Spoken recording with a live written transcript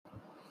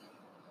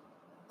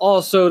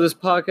Also, this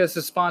podcast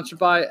is sponsored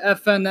by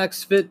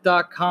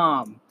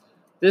FNXFit.com.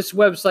 This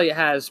website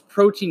has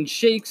protein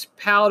shakes,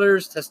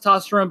 powders,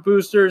 testosterone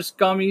boosters,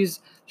 gummies,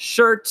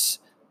 shirts,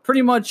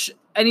 pretty much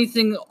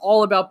anything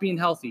all about being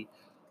healthy.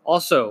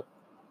 Also,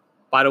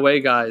 by the way,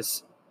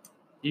 guys,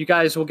 you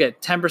guys will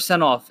get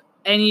 10% off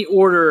any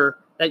order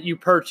that you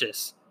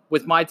purchase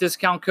with my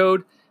discount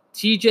code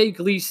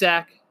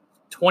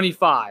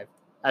TJGleesack25.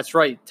 That's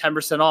right,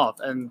 10% off.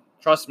 And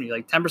trust me,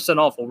 like 10%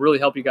 off will really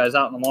help you guys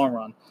out in the long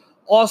run.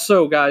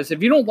 Also, guys,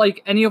 if you don't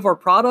like any of our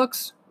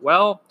products,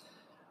 well,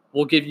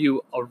 we'll give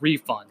you a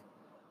refund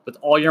with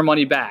all your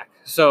money back.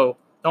 So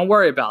don't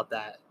worry about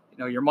that. You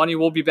know, your money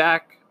will be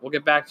back. We'll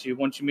get back to you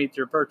once you make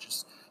your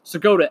purchase. So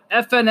go to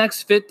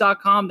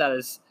fnxfit.com. That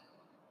is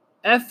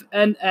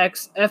fnxfit.com.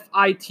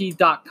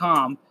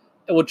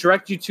 It will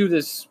direct you to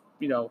this,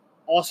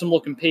 awesome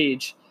looking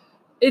page.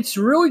 It's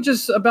really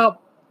just about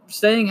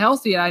staying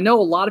healthy. And I know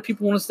a lot of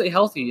people want to stay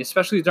healthy,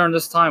 especially during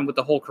this time with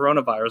the whole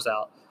coronavirus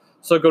out.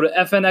 So go to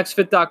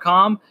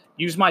fnxfit.com,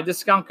 use my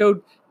discount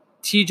code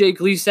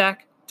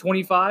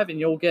TJGleesack25, and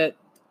you'll get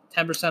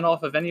 10%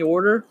 off of any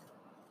order.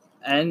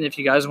 And if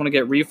you guys want to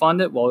get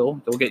refunded,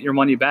 well, you'll get your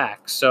money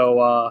back.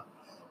 So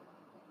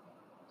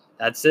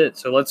that's it.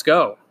 So let's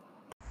go.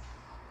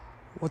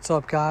 What's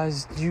up,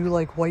 guys? Do you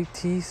like white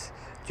teeth?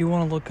 Do you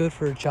want to look good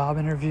for a job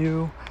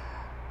interview,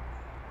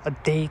 a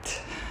date,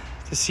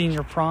 to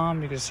senior prom?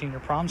 Because senior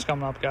prom's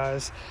coming up,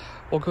 guys.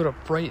 Well, go to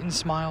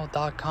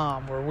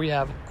brightensmile.com, where we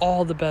have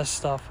all the best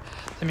stuff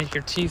to make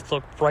your teeth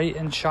look bright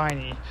and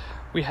shiny.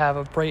 We have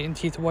a Brighten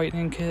Teeth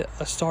Whitening Kit,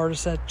 a starter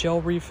set,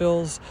 gel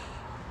refills,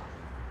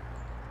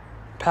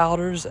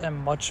 powders, and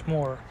much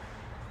more.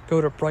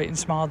 Go to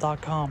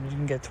brightensmile.com. You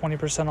can get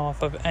 20%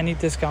 off of any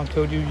discount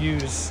code you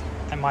use,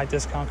 and my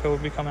discount code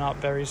will be coming out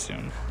very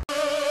soon.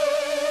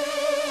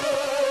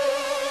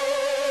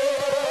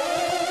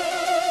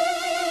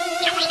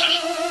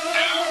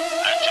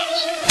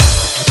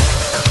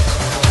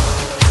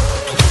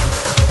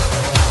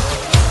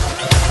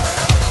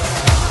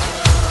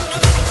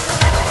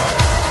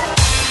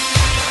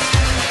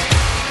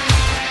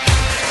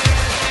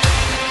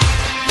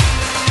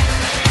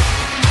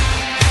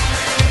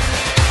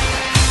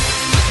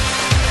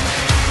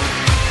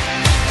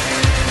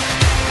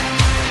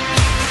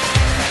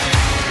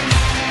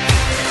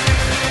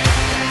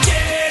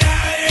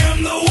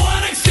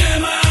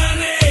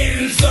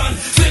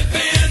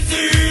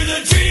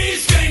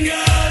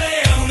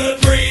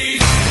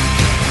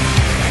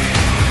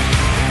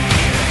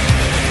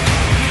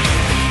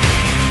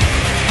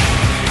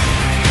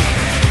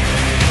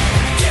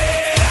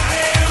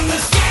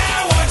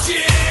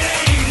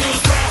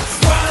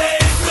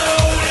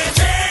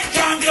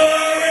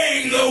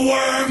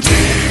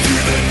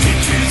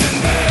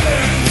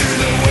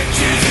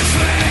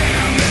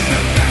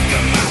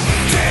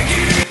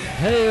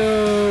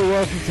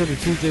 To the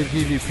TJAY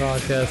TV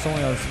podcast,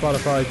 only on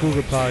Spotify,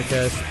 Google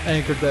Podcasts,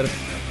 Anchor.fm,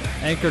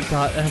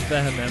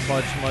 and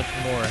much, much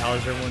more.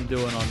 How's everyone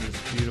doing on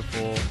this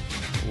beautiful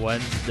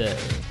Wednesday?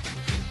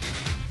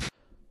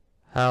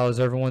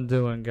 How's everyone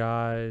doing,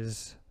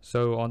 guys?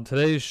 So on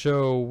today's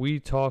show, we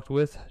talked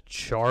with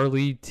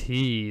Charlie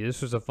T.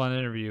 This was a fun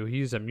interview.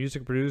 He's a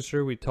music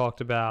producer. We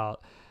talked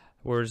about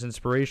where his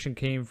inspiration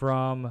came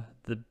from,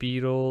 the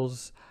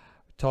Beatles.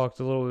 We talked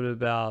a little bit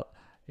about,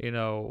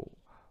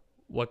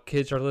 what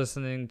kids are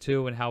listening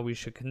to and how we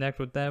should connect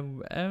with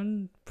them,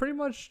 and pretty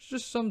much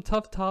just some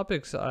tough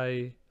topics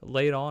I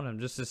laid on him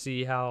just to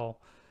see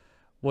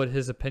what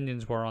his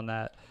opinions were on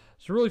that.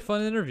 It's a really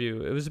fun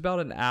interview. It was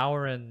about an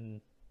hour and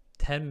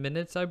 10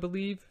 minutes, I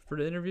believe, for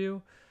the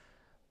interview.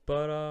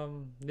 But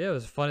yeah, it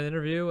was a fun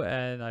interview,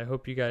 and I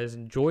hope you guys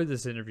enjoyed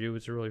this interview.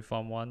 It's a really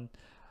fun one.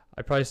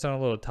 I probably sound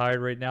a little tired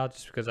right now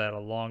just because I had a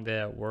long day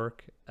at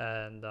work,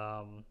 and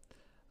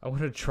I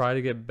want to try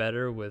to get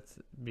better with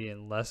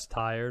being less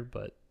tired,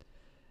 but,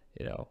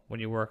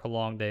 when you work a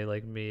long day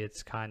like me,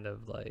 it's kind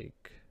of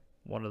like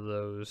one of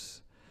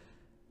those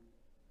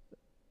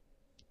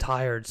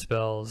tired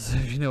spells,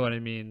 if you know what I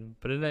mean.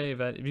 But in any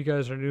event, if you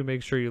guys are new,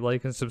 make sure you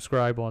like and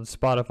subscribe on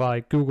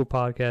Spotify, Google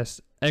Podcasts,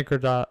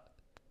 Anchor.fm.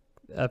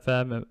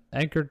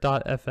 I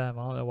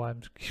don't know why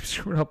I'm keep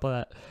screwing up on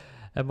that.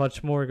 And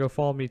much more. Go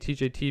follow me,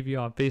 TJAY TV,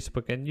 on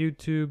Facebook and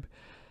YouTube.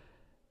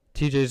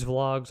 TJ's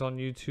Vlogs on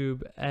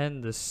YouTube,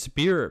 and the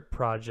Spirit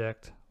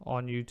Project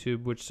on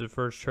YouTube, which the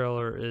first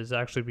trailer is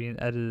actually being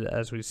edited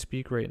as we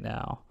speak right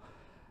now.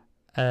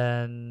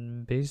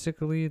 And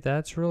basically,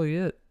 that's really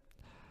it.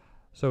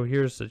 So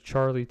here's the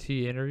Charlie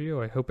T interview.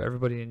 I hope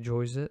everybody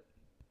enjoys it.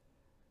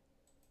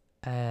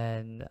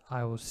 And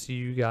I will see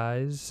you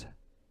guys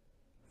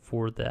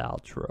for the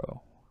outro.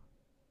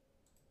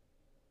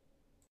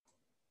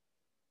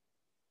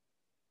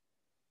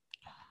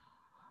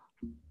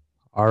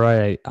 All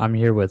right, I'm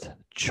here with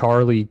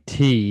Charlie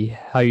T.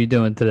 How you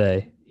doing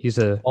today? He's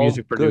a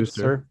music producer. Good,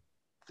 sir.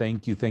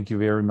 Thank you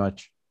very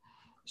much.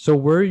 So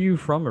where are you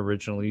from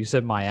originally? You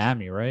said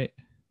Miami, right?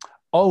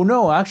 Oh,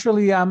 no,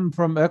 actually, I'm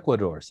from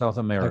Ecuador, South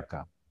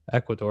America.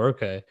 Ecuador,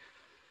 okay.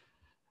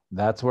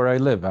 That's where I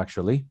live,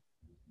 actually.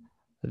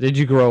 Did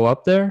you grow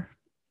up there?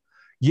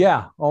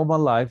 Yeah, all my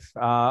life.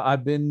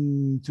 I've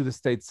been to the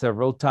States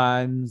several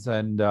times,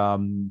 and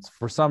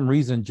for some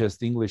reason,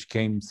 just English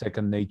came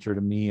second nature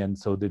to me, and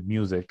so did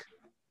music.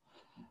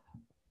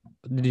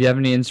 Did you have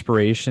any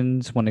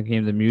inspirations when it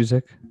came to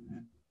music?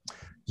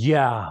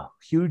 Yeah,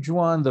 huge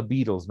one, the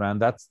Beatles, man.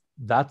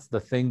 That's the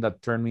thing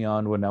that turned me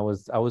on when I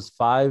was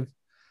 5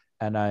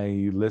 and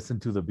I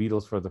listened to the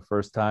Beatles for the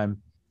first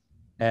time,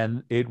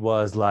 and it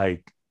was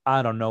like,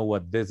 I don't know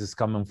what this is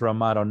coming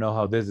from. I don't know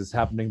how this is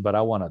happening, but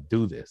I want to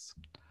do this.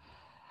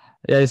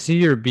 Yeah, I see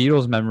your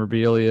Beatles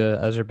memorabilia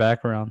as your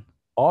background.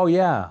 Oh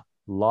yeah,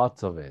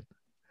 lots of it.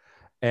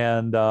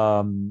 And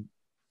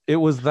it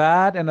was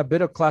that and a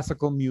bit of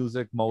classical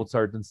music,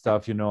 Mozart and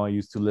stuff. I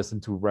used to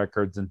listen to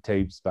records and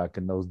tapes back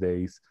in those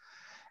days.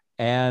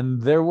 And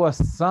there was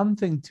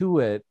something to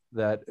it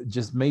that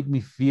just made me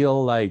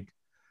feel like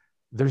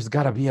there's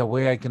got to be a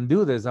way I can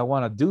do this. I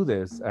want to do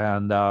this.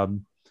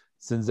 And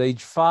since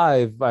age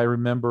 5, I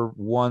remember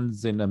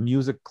once in a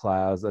music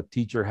class, a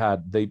teacher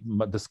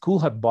the school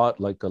had bought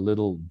like a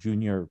little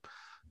junior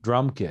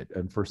drum kit,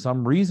 and for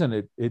some reason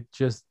it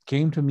just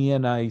came to me,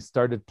 and I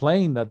started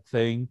playing that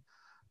thing.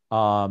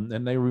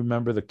 And I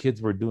remember the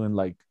kids were doing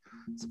like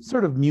some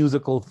sort of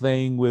musical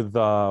thing with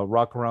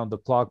 "Rock Around the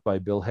Clock" by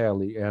Bill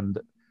Haley, and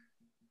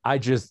I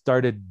just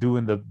started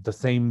doing the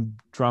same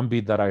drum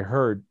beat that I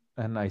heard,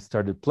 and I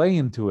started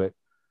playing to it.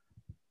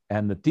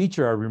 And the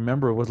teacher, I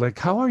remember, was like,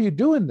 "How are you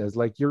doing this?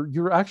 Like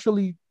you're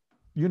actually,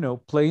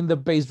 playing the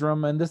bass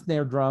drum and the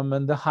snare drum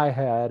and the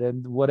hi-hat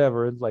and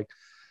whatever." It's like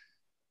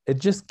it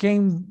just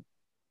came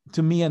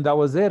to me, and that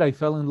was it. I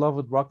fell in love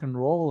with rock and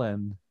roll,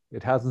 and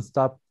it hasn't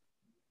stopped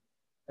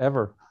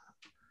ever.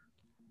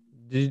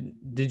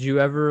 Did you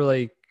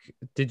ever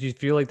did you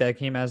feel like that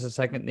came as a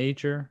second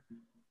nature?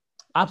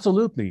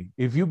 Absolutely.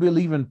 If you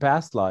believe in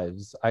past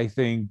lives, I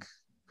think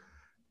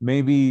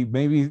maybe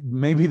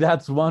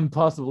that's one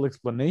possible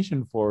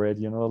explanation for it.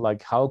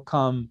 Like how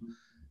come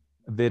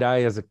did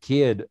I, as a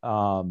kid,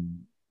 I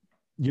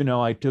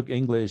took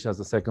English as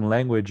a second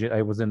language.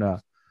 I was in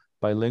a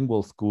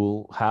bilingual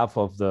school. Half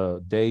of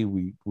the day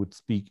we would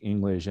speak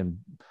English and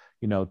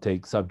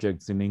take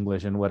subjects in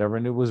English and whatever,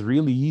 and it was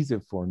really easy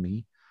for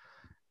me.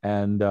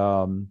 And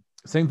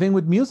same thing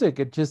with music.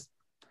 It just,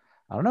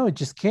 I don't know, it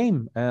just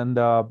came. And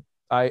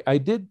I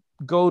did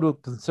go to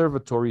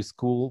conservatory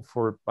school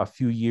for a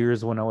few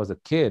years when I was a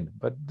kid,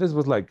 but this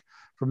was like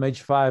from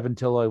age 5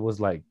 until I was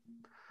like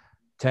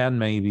 10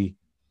 maybe.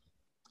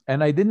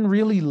 And I didn't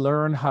really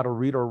learn how to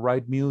read or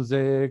write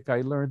music. I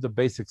learned the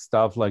basic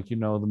stuff like,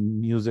 the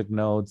music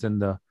notes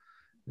and the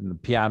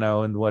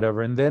piano and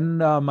whatever. And then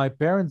my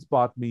parents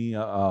bought me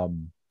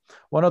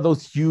one of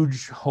those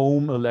huge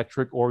home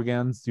electric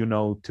organs,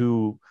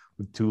 two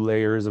with 2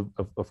 layers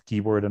of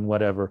keyboard and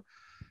whatever.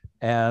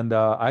 And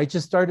I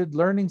just started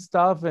learning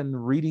stuff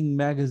and reading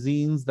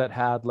magazines that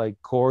had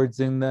like chords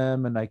in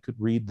them, and I could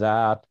read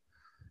that.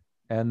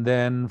 And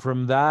then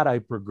from that, I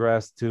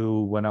progressed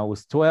to when I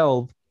was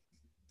 12.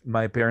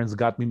 My parents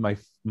got me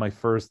my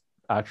first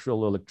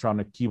actual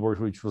electronic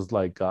keyboard, which was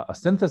like a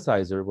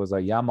synthesizer. It was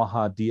a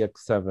Yamaha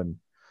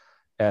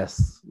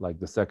DX7S, like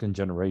the second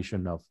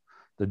generation of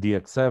the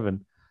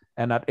DX7.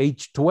 And at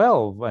age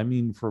 12, I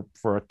mean, for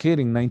a kid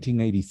in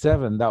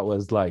 1987, that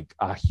was like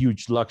a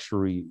huge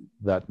luxury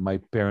that my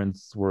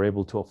parents were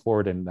able to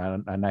afford. And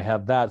I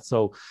had that.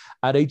 So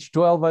at age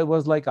 12, I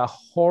was like a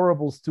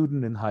horrible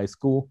student in high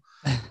school.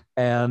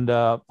 And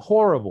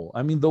horrible.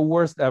 I mean, the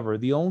worst ever.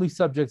 The only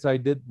subjects I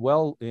did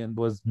well in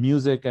was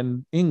music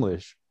and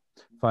English,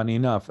 funny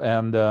enough.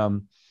 And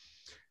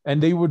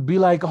they would be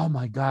like, "Oh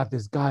my God,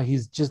 this guy,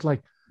 he's just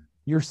like,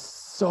 you're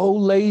so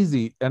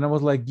lazy." And I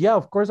was like, yeah,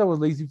 of course I was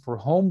lazy for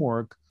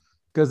homework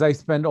because I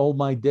spent all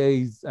my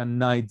days and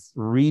nights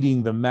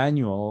reading the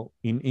manual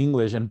in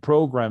English and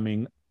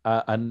programming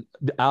and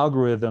the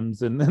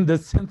algorithms and the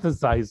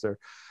synthesizer.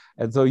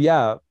 And so,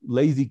 yeah,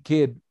 lazy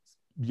kid,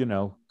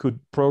 could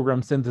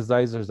program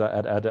synthesizers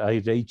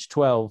at age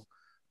 12,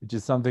 which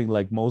is something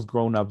like most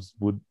grown-ups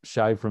would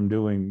shy from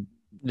doing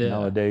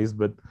nowadays.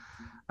 But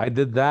I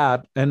did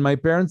that, and my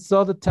parents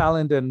saw the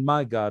talent, and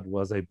my God,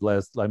 was I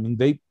blessed. I mean,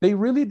 they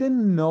really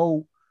didn't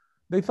know.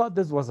 They thought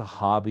this was a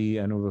hobby,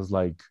 and it was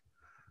like,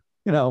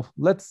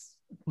 let's.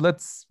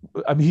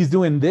 I mean, he's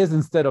doing this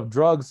instead of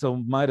drugs, so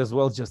might as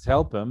well just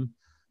help him.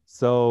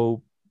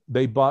 So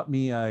they bought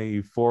me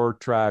a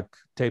 4-track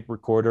tape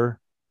recorder,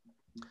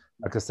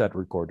 a cassette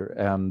recorder,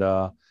 and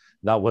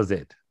that was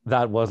it.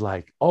 That was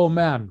like, oh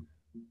man.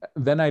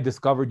 Then I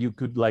discovered you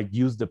could like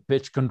use the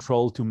pitch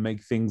control to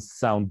make things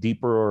sound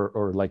deeper,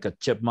 or like a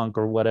chipmunk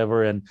or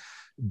whatever, and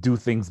do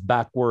things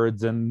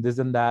backwards and this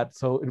and that.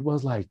 So it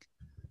was like,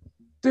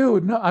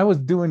 dude, no, I was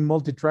doing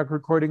multi-track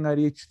recording at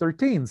age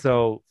 13.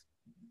 So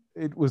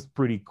it was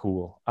pretty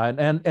cool.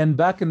 And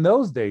back in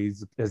those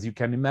days, as you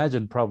can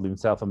imagine, probably in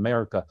South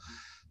America,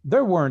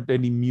 there weren't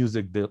any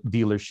music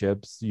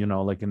dealerships,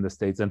 like in the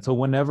States. And so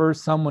whenever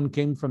someone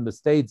came from the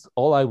States,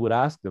 all I would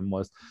ask them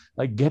was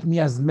like, get me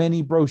as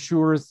many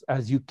brochures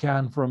as you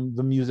can from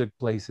the music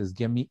places.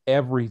 Give me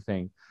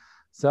everything.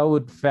 So I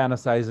would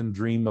fantasize and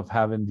dream of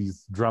having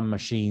these drum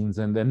machines.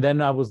 And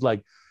then I was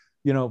like,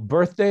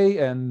 birthday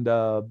and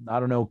I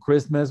don't know,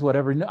 Christmas,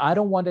 whatever. No, I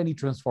don't want any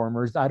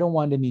Transformers. I don't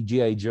want any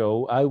G.I.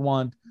 Joe. I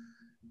want,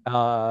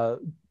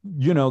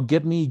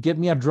 get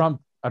me a drum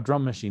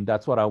machine.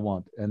 That's what I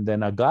want. And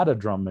then I got a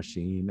drum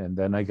machine, and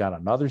then I got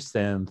another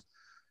synth.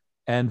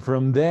 And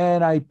from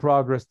then I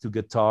progressed to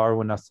guitar.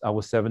 When I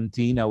was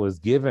 17, I was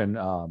given,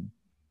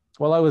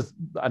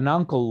 an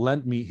uncle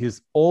lent me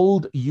his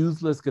old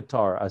useless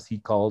guitar, as he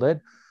called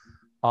it,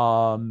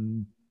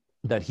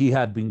 that he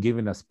had been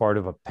given as part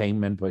of a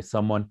payment by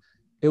someone.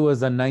 It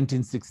was a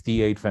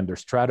 1968 Fender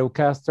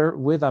Stratocaster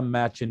with a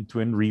matching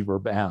twin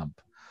reverb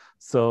amp.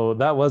 So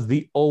that was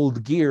the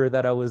old gear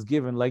that I was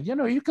given. Like,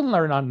 you can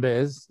learn on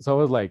this. So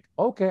I was like,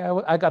 okay,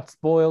 I got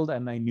spoiled,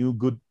 and I knew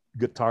good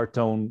guitar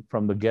tone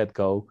from the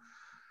get-go.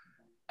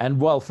 And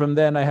well, from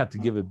then I had to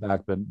give it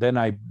back. But then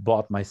I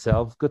bought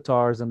myself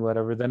guitars and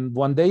whatever. Then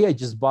one day I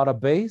just bought a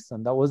bass,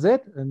 and that was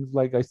it. And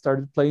like I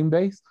started playing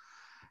bass.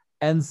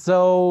 And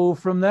so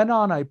from then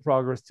on, I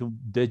progressed to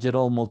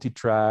digital,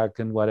 multi-track,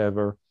 and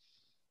whatever.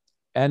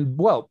 And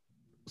well,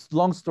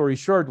 long story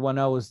short, when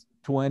I was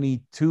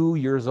 22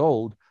 years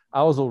old,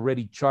 I was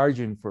already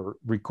charging for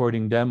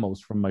recording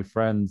demos from my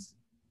friends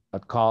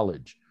at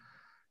college.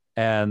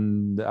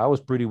 And I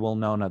was pretty well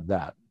known at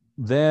that.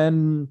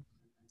 Then,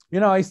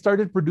 I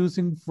started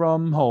producing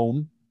from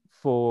home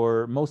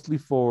mostly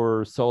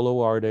for solo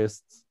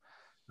artists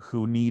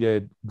who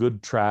needed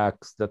good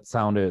tracks that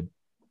sounded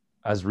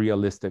as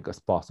realistic as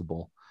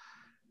possible,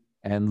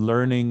 and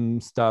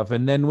learning stuff.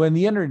 And then when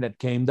the internet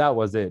came, that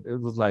was it.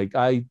 It was like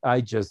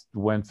I just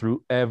went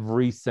through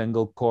every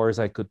single course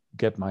I could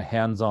get my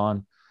hands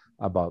on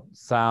about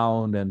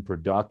sound and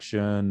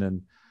production,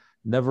 and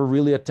never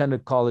really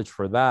attended college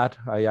for that.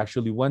 I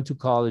actually went to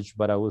college,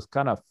 but I was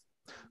kind of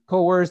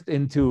coerced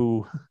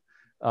into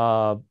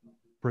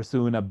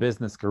pursuing a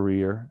business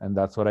career, and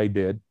that's what I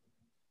did,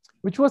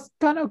 which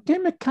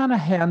came kind of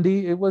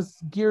handy. It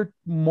was geared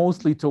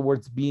mostly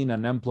towards being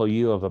an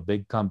employee of a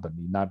big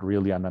company, not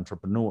really an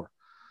entrepreneur.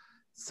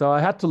 So I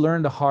had to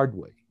learn the hard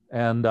way.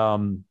 And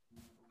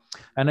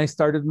I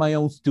started my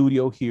own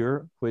studio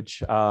here,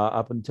 which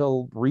up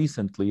until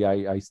recently,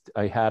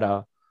 I had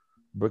a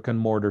brick and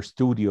mortar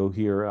studio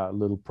here, a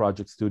little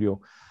project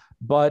studio.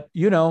 But,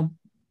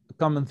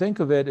 come and think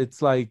of it,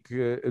 it's like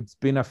it's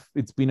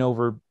been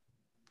over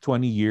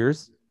 20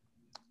 years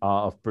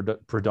of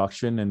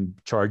production and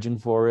charging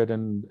for it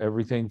and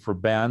everything for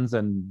bands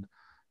and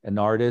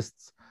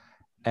artists.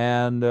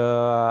 And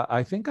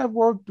I think I've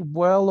worked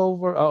well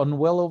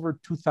over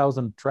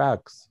 2,000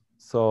 tracks.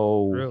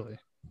 So Really?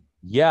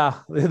 Yeah,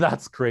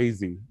 that's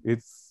crazy.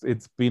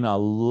 It's been a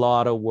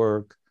lot of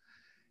work.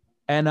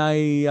 And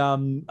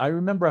I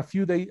remember a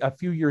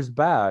few years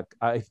back,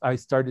 I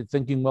started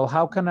thinking, well,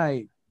 how can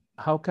I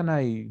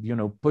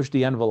push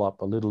the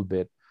envelope a little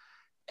bit?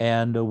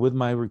 And with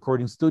my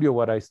recording studio,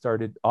 what I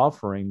started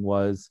offering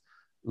was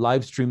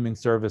live streaming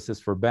services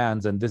for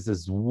bands. And this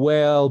is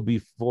well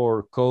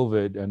before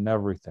COVID and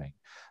everything.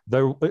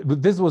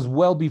 This was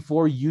well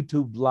before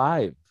YouTube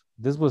Live.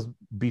 This was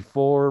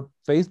before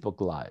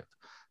Facebook Live.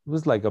 It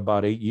was like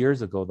about 8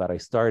 years ago that I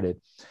started.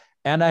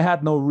 And I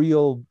had no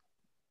real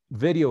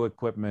video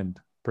equipment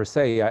per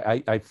se.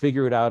 I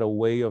figured out a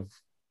way of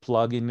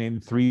plugging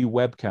in 3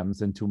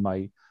 webcams into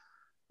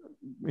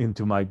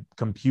my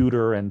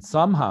computer, and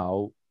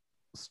somehow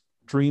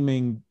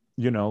streaming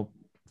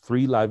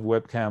 3 live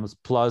webcams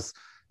plus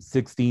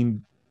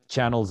 16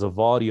 channels of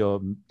audio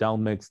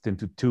down mixed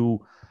into 2,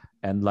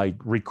 and like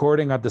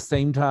recording at the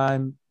same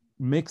time,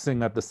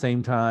 mixing at the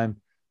same time,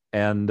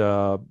 and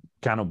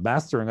kind of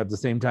mastering at the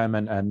same time,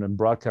 and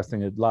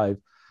broadcasting it live.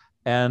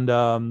 And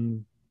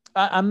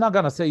I'm not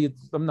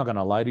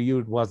gonna lie to you,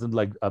 it wasn't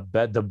like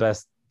the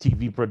best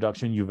TV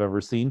production you've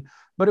ever seen,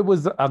 but it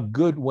was a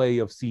good way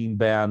of seeing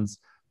bands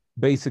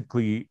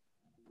basically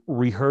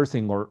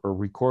rehearsing or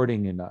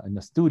recording in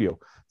a studio.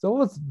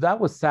 So that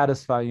was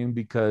satisfying,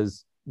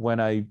 because when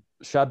I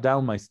shut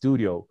down my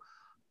studio,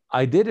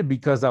 I did it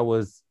because I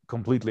was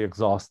completely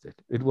exhausted.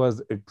 It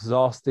was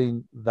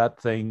exhausting. That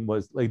thing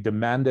was like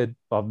demanded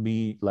of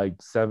me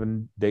like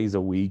 7 days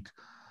a week,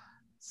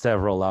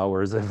 several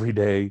hours every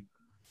day.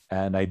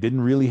 And I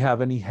didn't really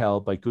have any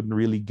help. I couldn't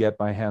really get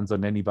my hands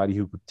on anybody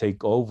who could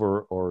take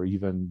over, or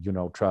even,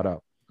 try to,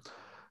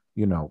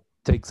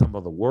 take some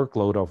of the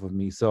workload off of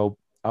me. So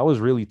I was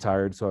really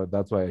tired. So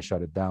that's why I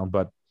shut it down.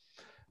 But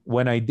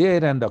when I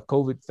did, and the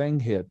COVID thing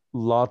hit,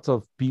 lots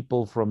of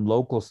people from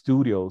local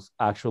studios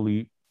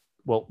actually,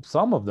 well,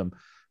 some of them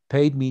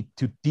paid me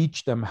to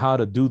teach them how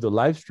to do the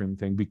live stream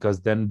thing,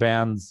 because then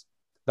bands,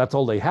 that's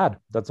all they had.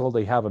 That's all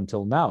they have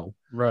until now.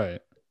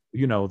 Right.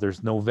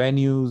 There's no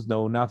venues,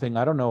 no nothing.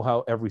 I don't know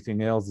how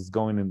everything else is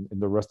going in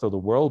the rest of the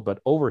world, but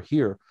over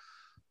here,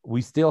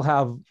 we still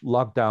have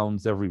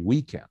lockdowns every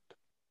weekend.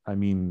 I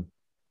mean,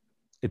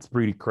 it's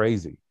pretty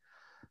crazy.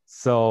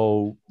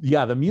 So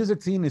yeah, the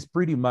music scene is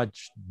pretty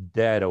much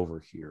dead over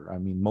here. I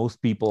mean,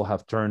 most people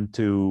have turned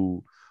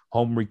to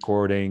home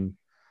recording,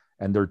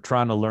 and they're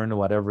trying to learn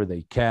whatever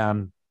they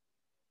can.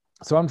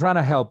 So I'm trying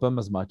to help them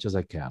as much as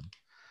I can.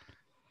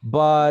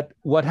 But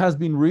what has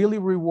been really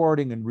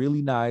rewarding and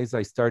really nice,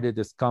 I started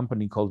this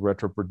company called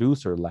Retro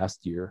Producer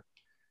last year.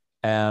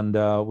 And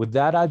with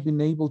that, I've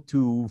been able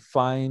to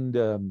find,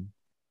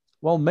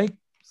 make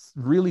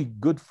really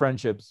good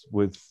friendships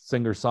with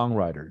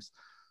singer-songwriters,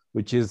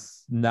 which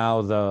is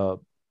now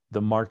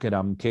the market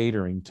I'm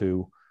catering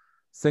to.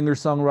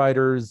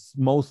 Singer-songwriters,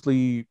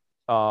 mostly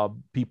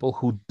people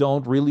who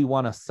don't really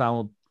want to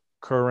sound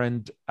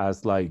current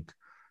as like,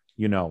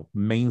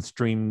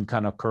 mainstream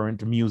kind of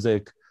current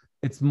music.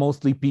 It's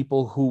mostly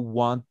people who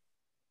want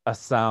a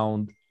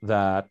sound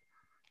that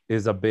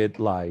is a bit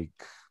like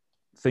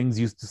things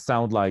used to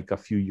sound like a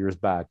few years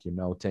back,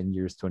 10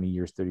 years, 20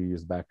 years, 30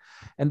 years back.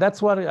 And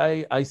that's what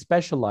I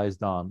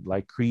specialized on,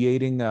 like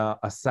creating a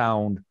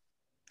sound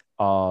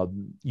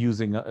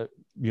using,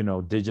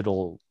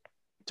 digital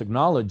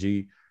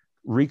technology,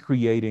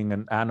 recreating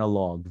an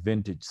analog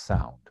vintage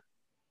sound.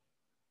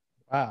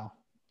 Wow.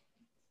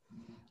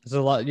 There's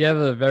a lot. You have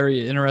a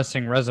very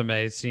interesting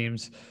resume, it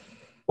seems.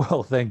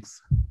 Well, thanks.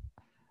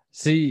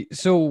 See,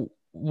 so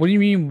what do you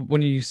mean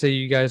when you say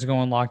you guys go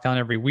on lockdown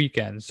every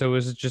weekend? So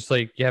is it just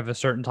like you have a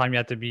certain time you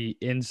have to be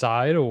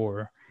inside,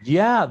 or?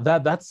 Yeah,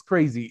 that's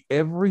crazy.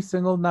 Every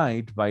single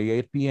night by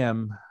 8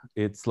 p.m.,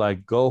 it's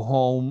like go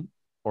home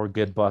or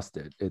get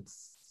busted.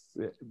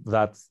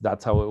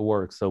 That's how it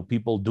works. So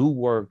people do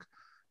work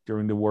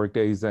during the work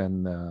days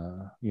and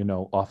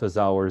office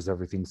hours,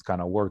 everything's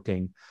kind of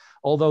working.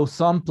 Although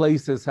some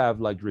places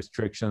have like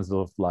restrictions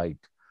of like,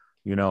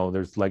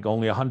 there's like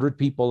only 100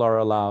 people are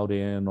allowed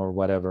in or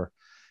whatever.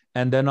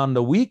 And then on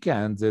the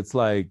weekends, it's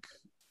like,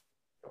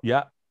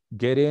 yeah,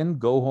 get in,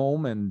 go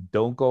home, and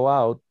don't go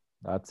out.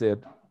 That's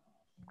it.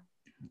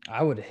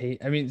 I would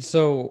hate. I mean,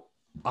 so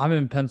I'm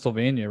in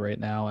Pennsylvania right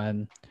now,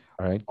 and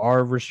All right.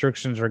 our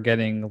restrictions are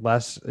getting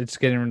less. It's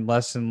getting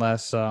less and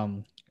less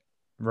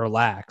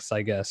relaxed,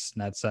 I guess,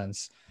 in that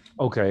sense.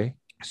 Okay.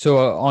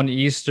 So on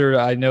Easter,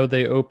 I know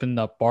they opened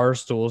up bar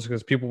stools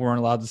because people weren't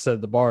allowed to sit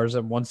at the bars.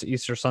 And once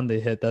Easter Sunday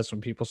hit, that's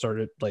when people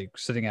started like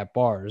sitting at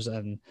bars.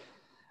 And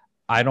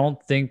I don't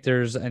think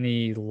there's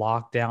any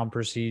lockdown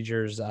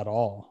procedures at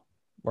all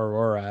where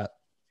we're at.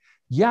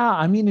 Yeah,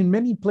 I mean, in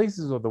many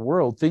places of the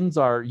world, things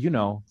are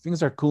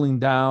cooling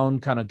down,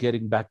 kind of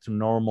getting back to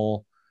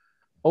normal.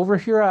 Over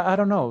here, I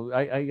don't know.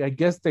 I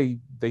guess they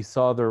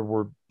saw there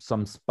were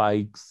some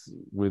spikes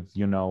with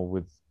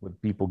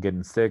people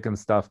getting sick and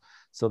stuff,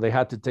 so they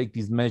had to take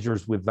these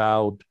measures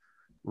without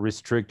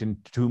restricting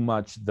too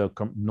much the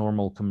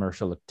normal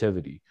commercial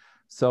activity.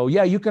 So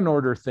yeah, you can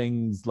order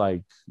things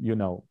like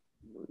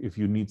if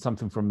you need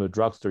something from the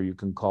drugstore, you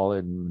can call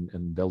it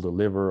and they'll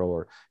deliver,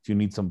 or if you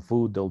need some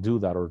food, they'll do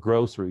that, or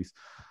groceries.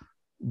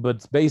 But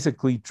it's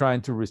basically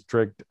trying to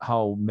restrict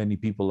how many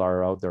people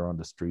are out there on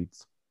the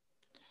streets.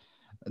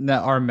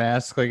 Now, our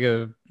mask,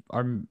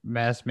 our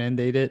mask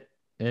mandated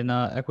in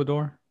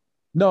Ecuador?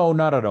 No,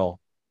 not at all.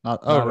 Oh,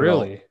 Not at all.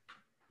 really?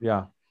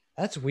 Yeah.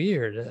 That's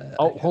weird.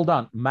 Oh, hold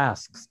on.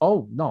 Masks.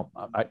 Oh, no,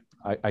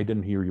 I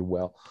didn't hear you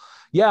well.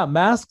 Yeah,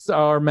 masks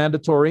are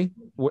mandatory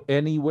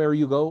anywhere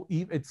you go.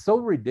 It's so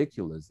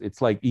ridiculous.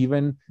 It's like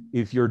even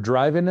if you're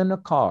driving in a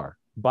car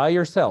by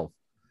yourself,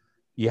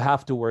 you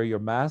have to wear your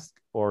mask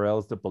or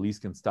else the police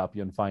can stop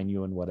you and fine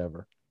you and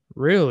whatever.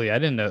 Really? I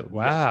didn't know.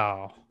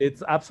 Wow.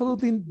 It's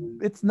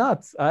it's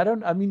nuts.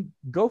 I mean,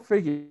 go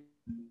figure.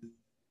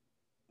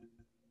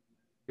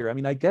 I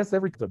mean, I guess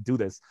every could do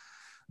this,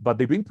 but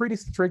they've been pretty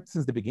strict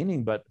since the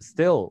beginning. But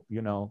still,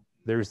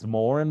 there's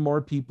more and more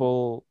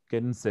people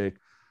getting sick.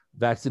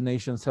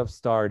 Vaccinations have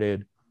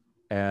started,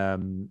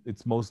 and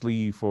it's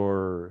mostly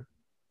for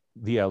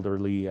the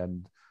elderly,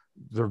 and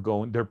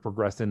they're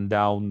progressing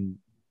down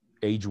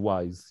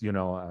age-wise,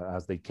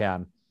 as they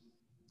can.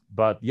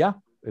 But yeah,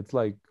 it's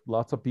like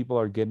lots of people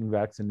are getting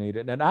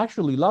vaccinated, and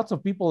actually lots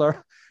of people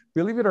are,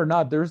 believe it or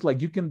not, there's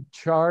like you can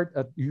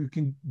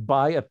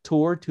buy a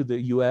tour to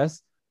the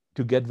US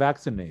to get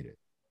vaccinated.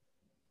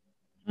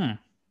 I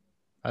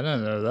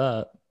didn't know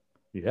that.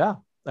 Yeah.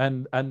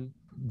 And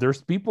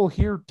there's people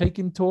here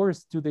taking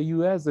tours to the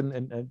US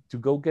and to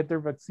go get their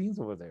vaccines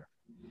over there.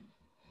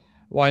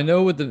 Well, I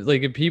know with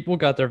if people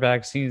got their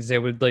vaccines, they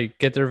would like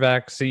get their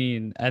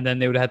vaccine and then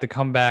they would have to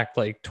come back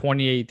like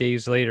 28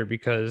 days later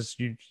because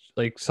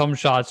some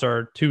shots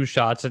are 2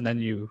 shots and then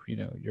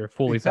you're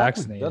fully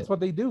vaccinated. That's what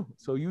they do.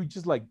 So you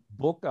just like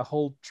book a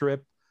whole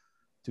trip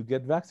to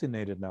get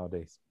vaccinated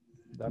nowadays.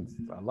 That's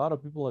a lot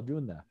of people are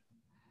doing that.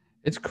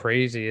 It's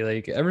crazy.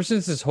 Like ever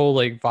since this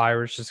whole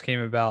virus just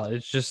came about,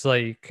 it's just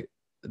like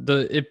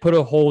it put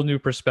a whole new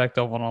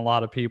perspective on a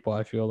lot of people,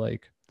 I feel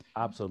like.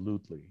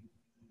 Absolutely.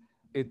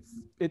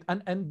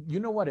 And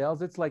you know what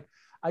else? It's like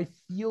I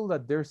feel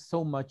that there's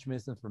so much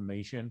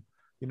misinformation.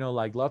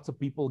 Like lots of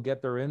people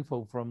get their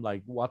info from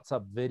like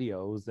WhatsApp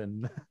videos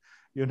and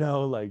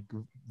like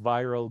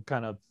viral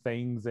kind of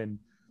things, and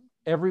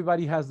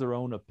everybody has their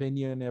own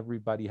opinion,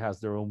 everybody has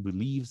their own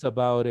beliefs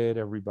about it,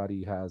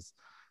 everybody has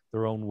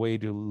their own way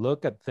to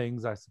look at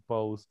things, I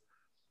suppose.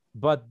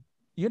 But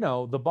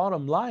the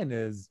bottom line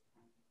is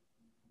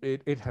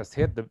it has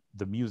hit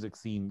the music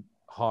scene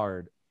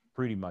hard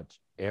pretty much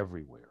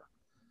everywhere.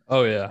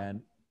 Oh yeah.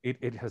 And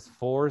it has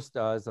forced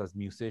us as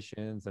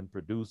musicians and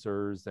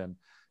producers and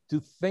to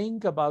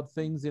think about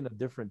things in a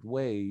different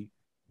way,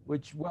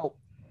 which, well,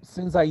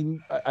 since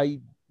I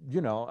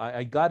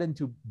got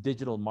into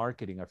digital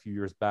marketing a few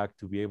years back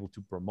to be able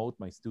to promote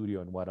my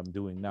studio and what I'm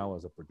doing now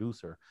as a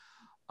producer.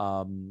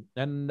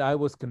 And I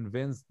was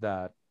convinced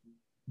that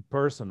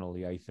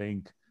personally, I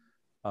think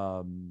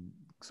um,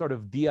 sort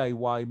of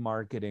DIY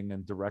marketing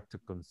and direct to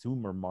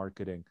consumer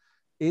marketing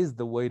is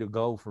the way to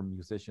go for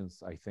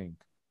musicians, I think.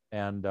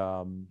 And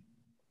I'm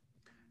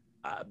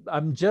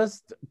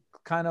just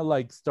kind of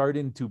like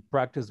starting to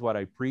practice what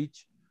I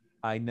preach.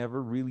 I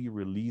never really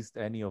released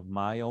any of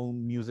my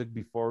own music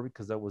before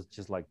because I was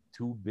just like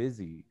too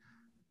busy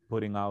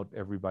putting out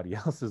everybody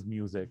else's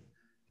music.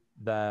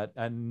 That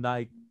and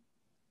like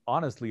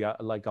honestly,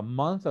 like a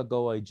month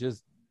ago, I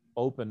just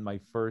opened my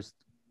first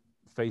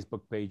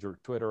Facebook page or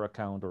Twitter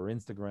account or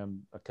Instagram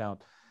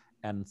account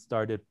and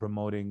started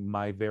promoting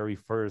the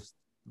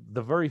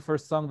very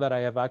first song that I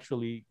have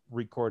actually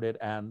recorded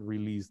and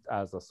released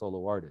as a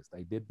solo artist.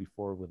 I did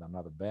before with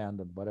another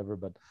band and whatever,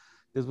 but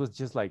this was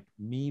just like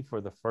me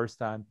for the first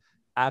time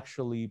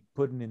actually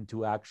putting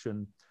into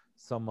action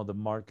some of the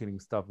marketing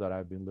stuff that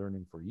I've been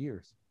learning for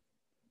years.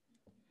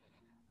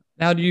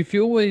 Now, do you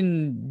feel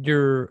when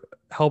you're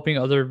helping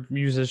other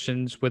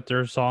musicians with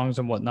their songs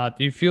and whatnot,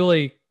 do you feel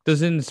like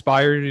does it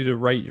inspire you to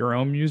write your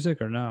own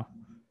music or no?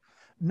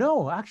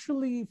 No,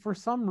 actually, for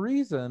some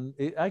reason,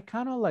 I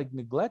kind of like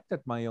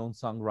neglected my own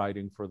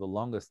songwriting for the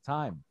longest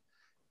time.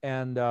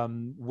 And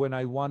when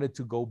I wanted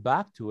to go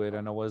back to it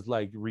and I was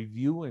like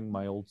reviewing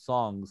my old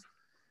songs,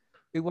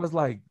 it was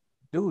like,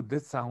 dude,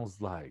 this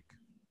sounds like,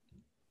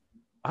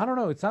 I don't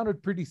know, it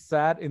sounded pretty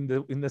sad in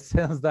the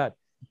sense that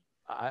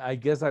I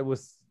guess I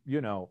was,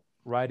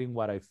 writing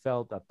what I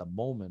felt at the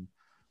moment.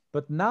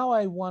 But now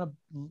I want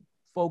to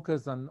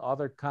focus on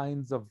other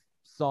kinds of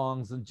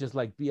songs and just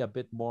like be a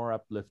bit more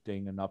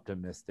uplifting and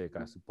optimistic,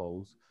 I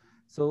suppose.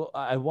 So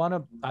I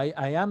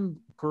am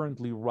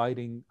currently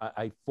writing,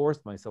 I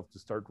forced myself to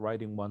start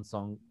writing one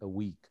song a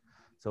week.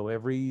 So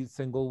every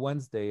single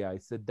Wednesday, I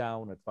sit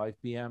down at 5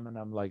 p.m. and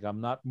I'm like, I'm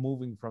not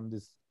moving from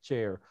this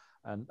chair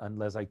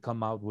unless I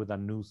come out with a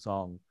new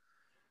song.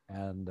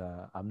 And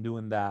I'm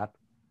doing that.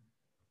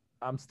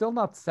 I'm still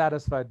not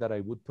satisfied that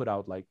I would put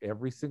out like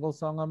every single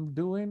song I'm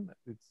doing.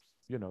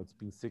 It's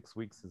been 6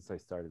 weeks since I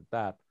started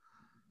that,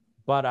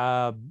 but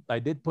I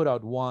did put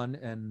out one,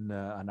 and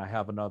I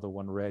have another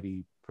one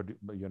ready.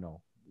 You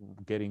know,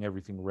 getting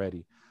everything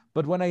ready.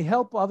 But when I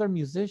help other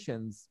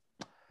musicians,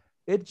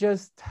 it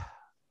just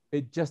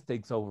it just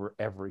takes over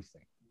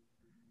everything.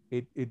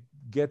 It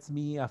gets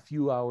me a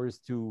few hours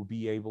to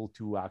be able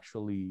to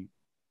actually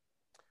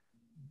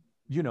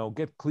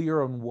get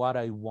clear on what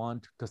I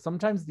want, because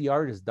sometimes the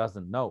artist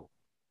doesn't know.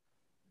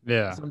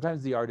 Yeah.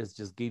 Sometimes the artist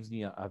just gives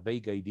me a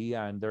vague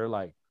idea and they're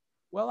like,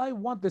 well, I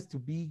want this to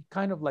be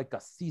kind of like a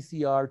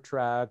CCR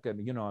track and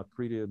a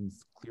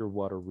Creedence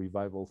Clearwater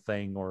Revival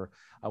thing, or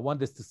I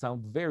want this to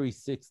sound very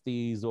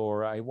 60s,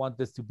 or I want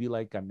this to be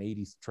like an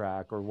 80s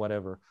track or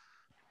whatever.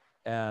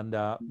 And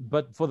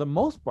but for the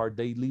most part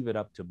they leave it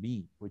up to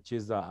me, which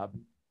is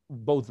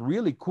both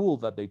really cool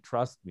that they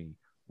trust me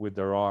with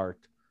their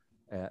art,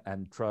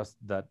 and trust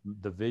that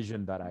the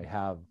vision that I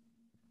have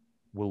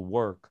will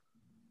work.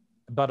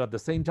 But at the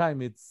same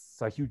time, it's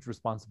a huge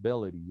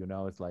responsibility.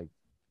 It's like,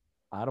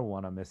 I don't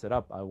want to mess it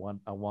up. I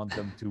want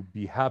them to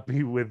be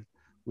happy with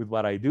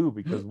what I do,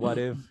 because what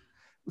if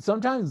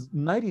sometimes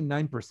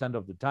 99%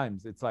 of the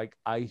times it's like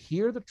I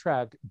hear the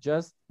track,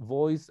 just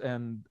voice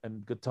and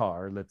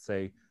guitar, let's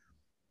say,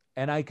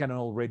 and I can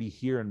already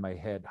hear in my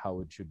head how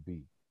it should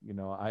be.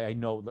 I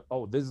know that,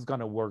 oh, this is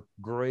gonna work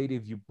great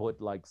if you put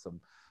like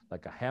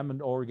a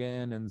Hammond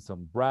organ and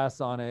some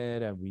brass on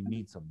it, and we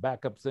need some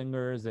backup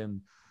singers,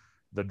 and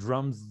the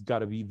drums got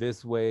to be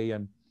this way,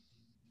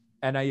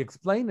 and I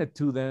explain it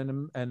to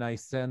them, and I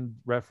send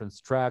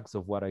reference tracks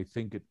of what I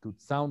think it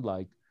could sound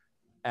like.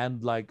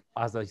 And like,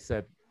 as I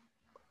said,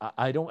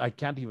 I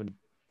can't even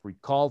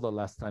recall the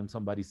last time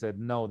somebody said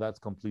no, that's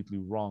completely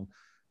wrong.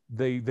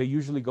 They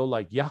usually go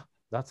like, yeah,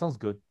 that sounds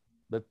good.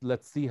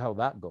 Let's see how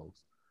that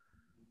goes.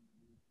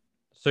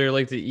 So you're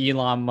like the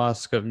Elon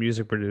Musk of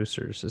music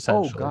producers, Oh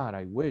essentially. God,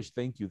 I wish.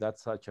 Thank you.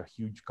 That's such a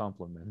huge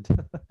compliment.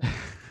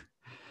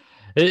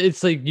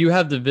 It's like you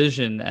have the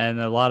vision,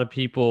 and a lot of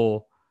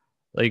people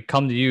like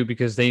come to you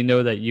because they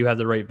know that you have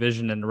the right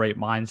vision and the right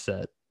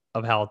mindset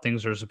of how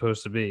things are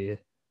supposed to be.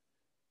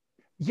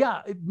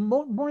 Yeah,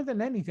 more than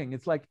anything,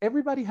 it's like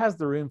everybody has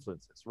their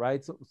influences,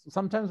 right? So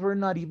sometimes we're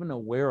not even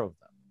aware of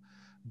them.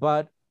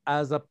 But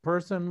as a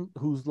person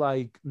who's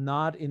like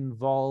not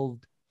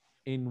involved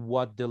in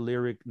what the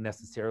lyric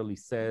necessarily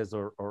says,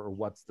 or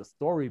what's the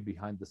story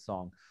behind the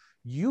song,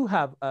 you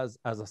have, as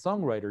a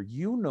songwriter,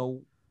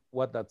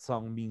 what that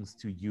song means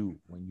to you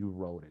when you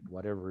wrote it,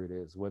 whatever it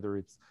is, whether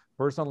it's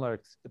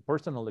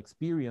personal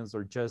experience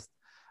or just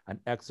an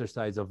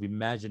exercise of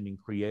imagining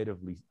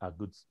creatively a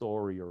good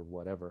story or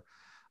whatever.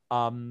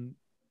 um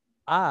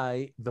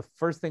the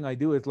first thing I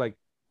do is like,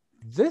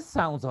 this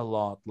sounds a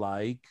lot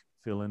like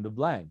fill in the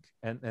blank.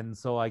 And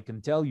so I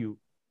can tell you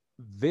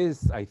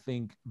this, I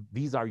think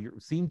these are your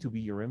seem to be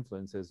your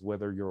influences,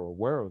 whether you're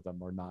aware of them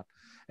or not.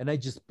 And I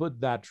just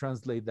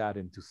translate that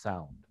into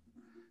sound,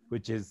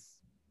 which is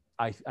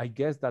I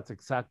guess that's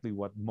exactly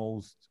what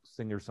most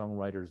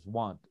singer-songwriters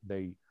want.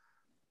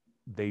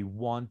 They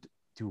want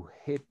to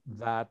hit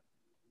that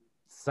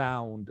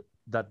sound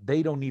that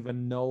they don't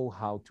even know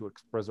how to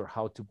express or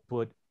how to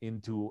put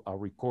into a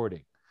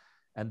recording.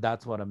 And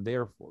that's what I'm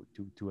there for,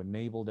 to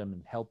enable them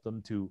and help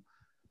them to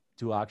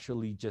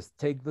actually just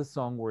take the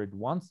song where it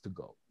wants to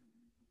go.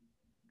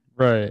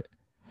 Right.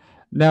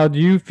 Now, do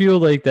you feel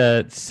like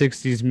that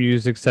 60s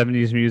music,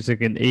 70s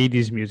music, and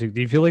 80s music,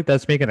 do you feel like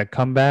that's making a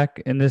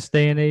comeback in this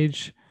day and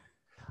age?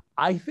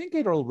 I think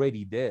it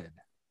already did.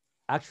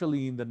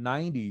 Actually, in the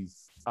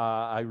 90s,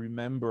 I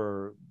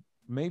remember,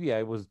 maybe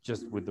I was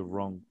just with the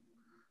wrong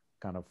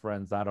kind of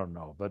friends. I don't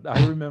know. But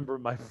I remember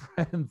my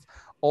friends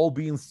all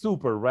being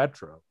super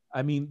retro.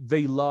 I mean,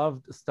 they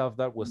loved stuff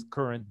that was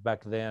current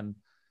back then,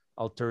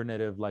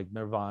 alternative like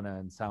Nirvana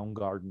and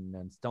Soundgarden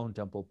and Stone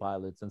Temple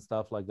Pilots and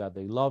stuff like that.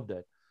 They loved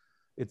it.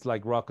 It's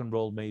like rock and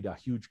roll made a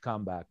huge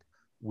comeback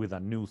with a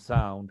new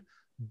sound.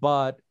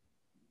 But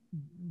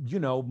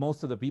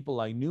most of the people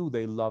I knew,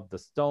 they loved the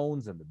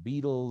Stones and the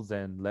Beatles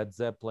and Led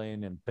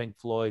Zeppelin and Pink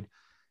Floyd.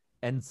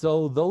 And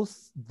so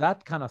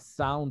that kind of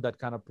sound, that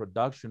kind of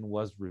production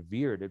was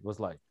revered. It was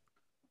like,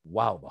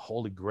 wow, the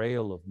holy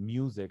grail of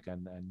music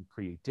and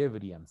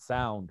creativity and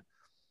sound.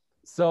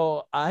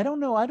 So I don't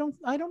know. I don't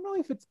know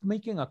if it's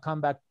making a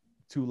comeback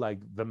to like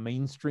the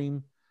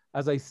mainstream.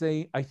 As I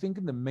say, I think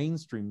in the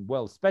mainstream,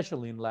 well,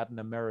 especially in Latin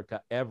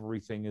America,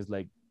 everything is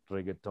like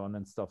reggaeton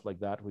and stuff like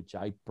that, which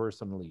I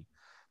personally,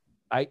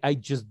 I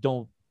just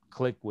don't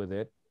click with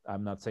it.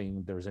 I'm not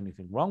saying there's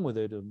anything wrong with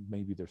it. Or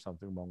maybe there's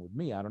something wrong with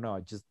me. I don't know.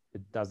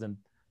 It doesn't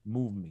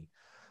move me.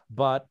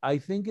 But I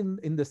think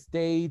in the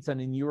States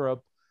and in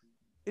Europe,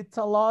 it's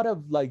a lot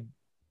of like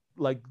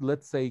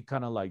let's say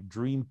kind of like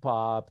dream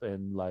pop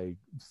and like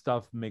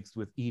stuff mixed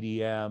with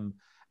EDM,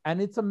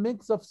 and it's a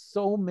mix of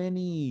so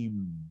many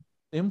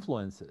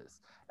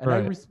influences. And I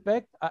Right.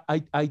 respect,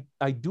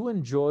 I do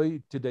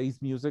enjoy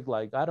today's music.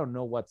 Like I don't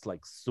know what's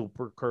like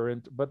super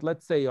current, but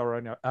let's say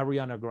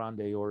Ariana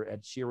Grande or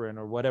Ed Sheeran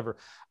or whatever.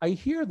 I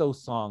hear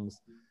those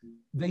songs,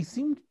 they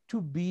seem to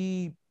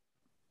be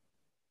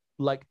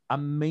like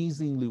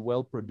amazingly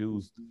well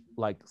produced,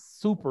 like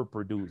super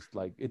produced.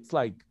 Like it's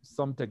like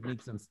some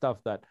techniques and stuff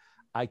that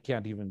I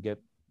can't even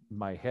get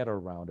my head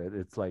around it.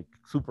 It's like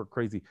super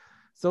crazy.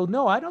 So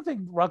no, I don't think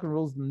rock and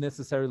roll is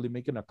necessarily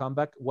making a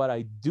comeback. What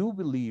I do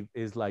believe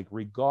is like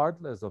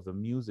regardless of the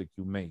music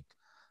you make,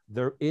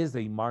 there is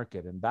a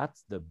market, and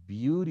that's the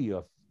beauty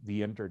of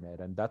the internet,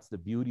 and that's the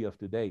beauty of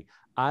today.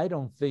 I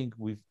don't think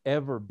we've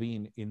ever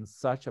been in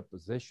such a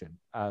position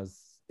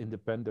as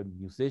independent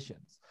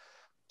musicians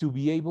to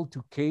be able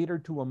to cater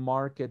to a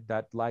market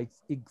that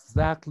likes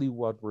exactly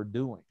what we're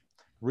doing,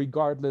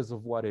 regardless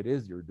of what it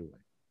is you're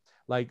doing.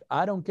 Like,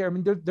 I don't care. I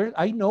mean,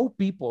 I know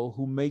people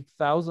who make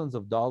thousands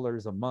of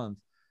dollars a month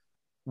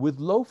with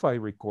lo-fi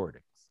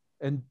recordings,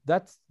 and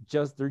that's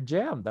just their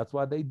jam. That's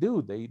what they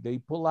do. They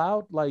pull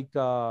out like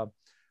a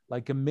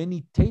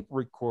mini tape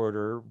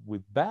recorder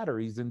with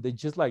batteries, and they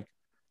just like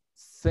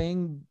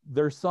sing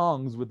their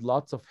songs with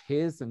lots of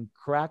hiss and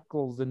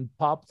crackles and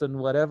pops and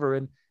whatever,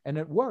 and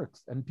it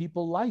works and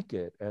people like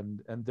it,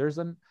 and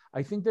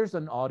I think there's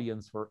an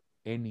audience for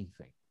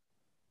anything.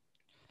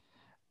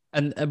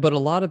 And but a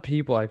lot of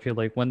people, I feel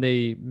like when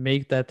they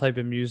make that type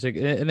of music,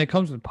 and it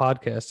comes with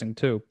podcasting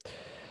too,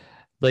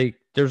 like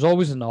there's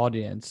always an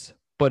audience,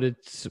 but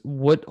it's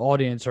what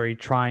audience are you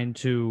trying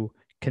to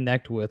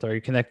connect with? Are you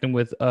connecting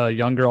with a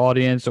younger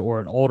audience or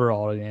an older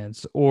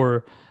audience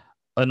or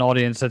an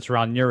audience that's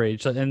around your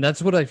age? And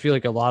that's what I feel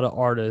like a lot of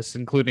artists,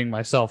 including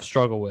myself,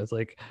 struggle with.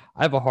 Like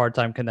I have a hard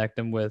time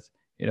connecting with,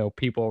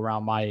 people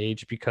around my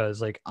age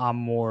because like I'm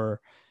more,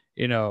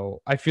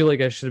 I feel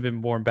like I should have been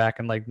born back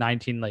in like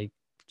 19 like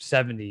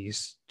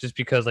 70s just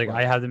because like I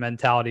Right. have the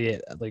mentality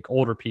like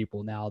older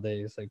people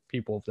nowadays, like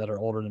people that are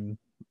older than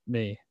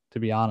me,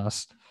 to be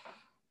honest.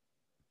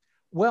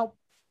 Well,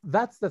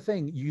 that's the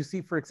thing. You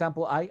see, for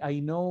example, I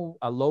know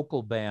a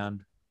local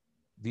band.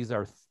 These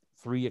are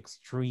three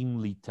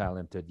extremely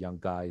talented young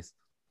guys.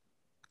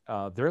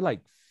 They're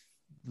like,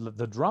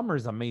 the drummer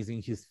is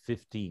amazing. He's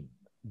 15.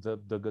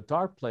 The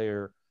guitar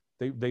player,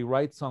 they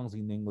write songs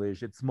in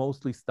English. It's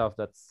mostly stuff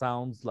that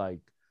sounds like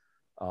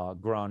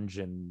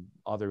grunge and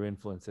other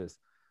influences.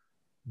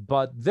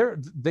 But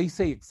they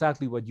say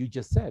exactly what you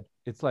just said.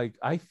 It's like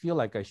I feel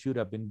like I should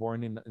have been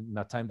born in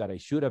a time that I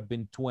should have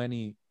been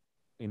 20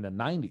 in the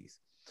 90s.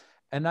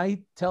 And I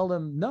tell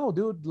them, no,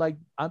 dude, like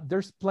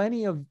there's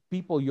plenty of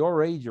people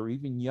your age or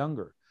even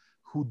younger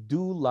who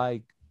do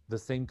like the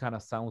same kind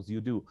of sounds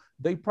you do.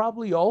 They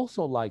probably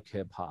also like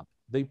hip hop.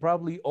 They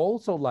probably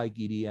also like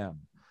EDM.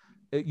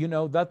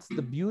 That's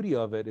the beauty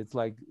of it. It's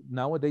like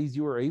nowadays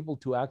you are able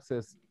to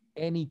access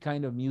any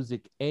kind of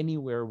music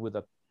anywhere with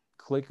a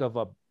click of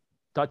a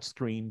touch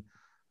screen,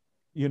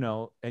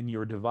 and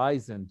your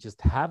device, and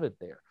just have it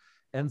there.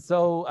 And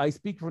so I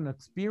speak from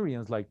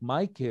experience. Like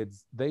my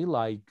kids, they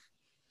like,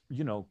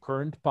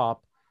 current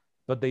pop,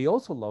 but they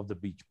also love the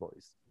Beach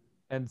Boys.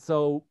 And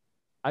so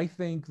I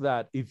think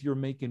that if you're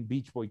making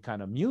Beach Boy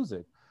kind of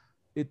music,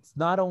 it's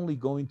not only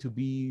going to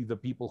be the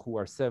people who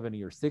are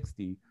 70 or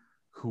 60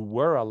 who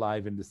were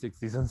alive in the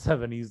 60s and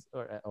 70s,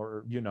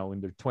 or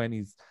in their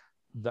 20s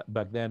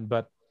back then,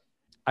 but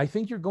I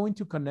think you're going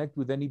to connect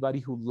with anybody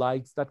who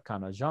likes that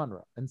kind of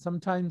genre. And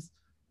sometimes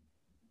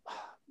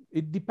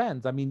it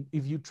depends. I mean,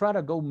 if you try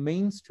to go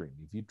mainstream,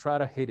 if you try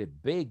to hit it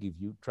big, if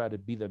you try to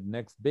be the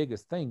next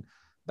biggest thing,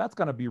 that's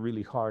going to be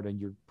really hard. And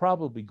you're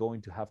probably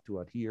going to have to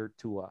adhere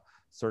to a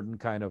certain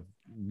kind of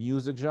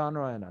music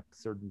genre and a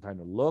certain kind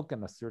of look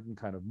and a certain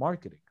kind of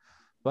marketing.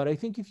 But I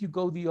think if you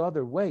go the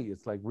other way,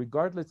 it's like,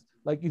 regardless,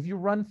 like if you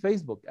run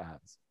Facebook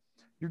ads,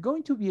 you're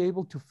going to be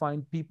able to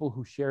find people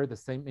who share the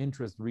same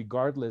interest,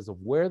 regardless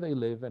of where they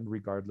live and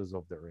regardless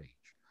of their age.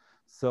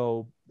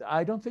 So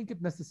I don't think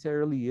it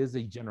necessarily is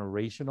a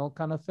generational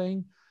kind of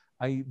thing.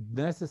 I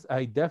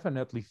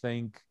definitely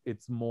think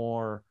it's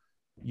more,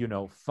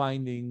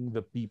 finding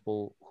the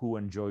people who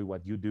enjoy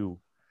what you do.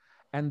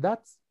 And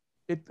that's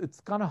it. It's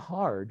kind of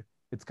hard.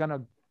 It's kind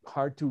of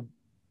hard to,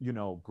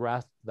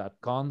 grasp that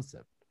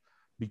concept,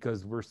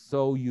 because we're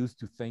so used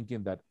to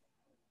thinking that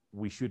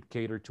we should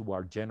cater to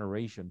our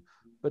generation.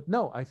 But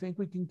no, I think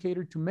we can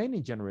cater to many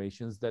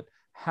generations that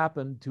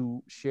happen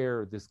to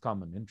share this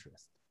common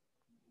interest.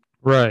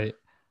 Right.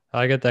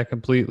 I get that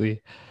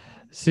completely.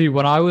 See,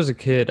 when I was a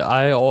kid,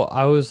 I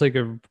was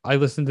I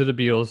listened to the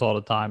Beatles all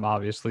the time.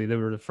 Obviously, they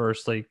were the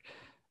first I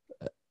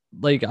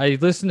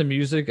listened to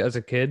music as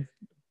a kid,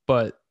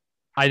 but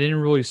I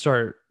didn't really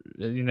start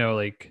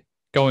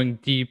going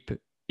deep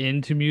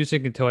into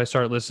music until I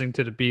started listening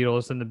to the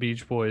Beatles and the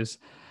Beach Boys.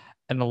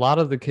 And a lot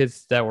of the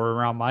kids that were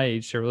around my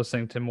age, they were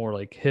listening to more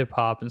like hip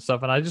hop and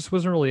stuff, and I just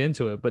wasn't really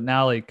into it. But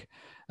now,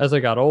 as I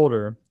got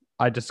older,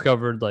 I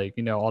discovered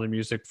all the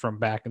music from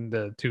back in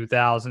the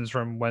 2000s,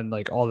 from when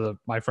all the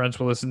my friends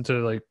would listen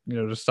to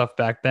the stuff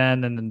back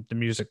then, and then the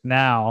music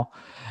now,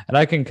 and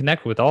I can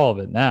connect with all of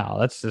it now.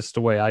 That's just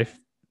the way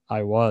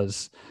I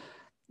was.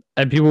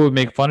 And people would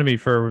make fun of me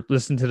for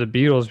listening to the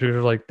Beatles because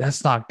they're like,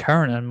 that's not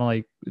current. And I'm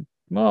like,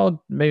 well, it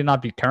may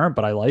not be current,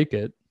 but I like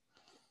it.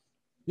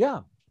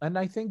 Yeah, and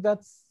I think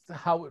that's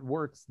how it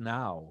works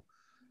now.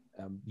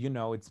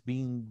 It's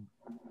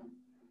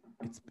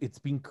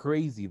been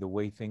crazy the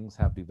way things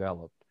have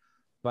developed.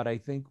 But I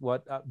think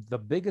what the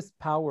biggest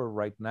power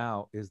right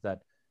now is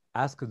that,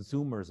 as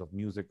consumers of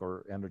music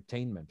or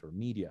entertainment or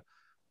media,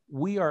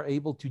 we are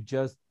able to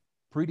just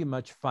pretty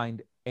much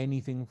find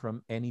anything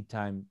from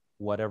anytime,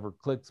 whatever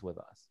clicks with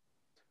us,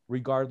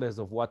 regardless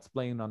of what's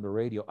playing on the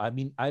radio. I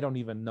mean, I don't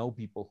even know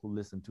people who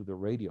listen to the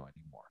radio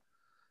anymore.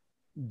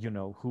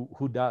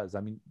 Who does?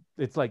 I mean,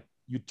 it's like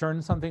you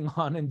turn something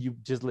on and you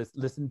just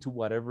listen to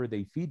whatever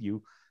they feed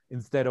you,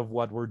 instead of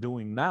what we're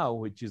doing now,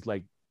 which is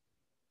like,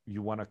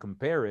 you want to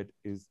compare it,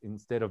 is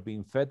instead of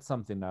being fed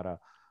something at a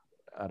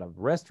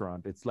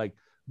restaurant, it's like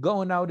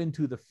going out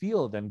into the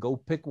field and go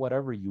pick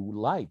whatever you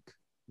like,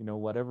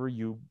 whatever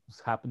you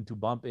happen to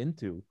bump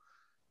into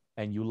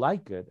and you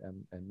like it,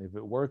 and if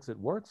it works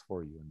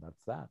for you, and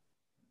that's that.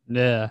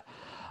 Yeah.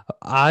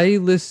 I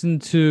listen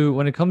to,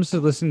 when it comes to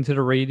listening to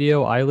the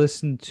radio, I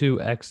listen to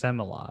XM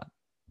a lot.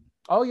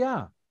 Oh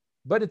yeah,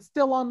 but it's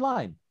still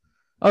online.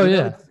 Oh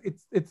yeah.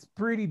 It's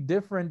pretty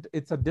different.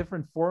 It's a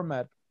different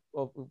format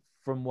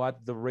from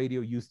what the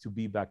radio used to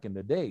be back in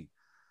the day.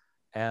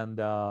 And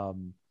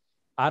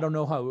I don't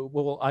know how.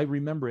 Well, I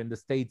remember in the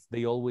States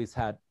they always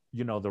had,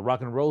 the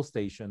rock and roll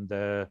station,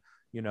 the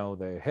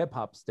hip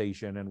hop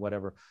station, and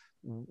whatever.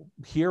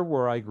 Here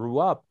where I grew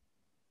up,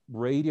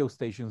 radio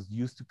stations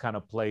used to kind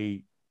of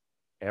play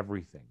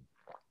everything,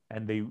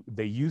 and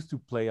they used to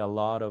play a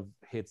lot of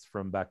hits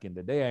from back in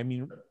the day. I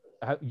mean,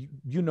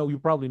 you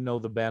probably know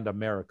the band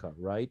America,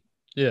 right?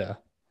 Yeah.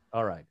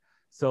 All right.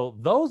 So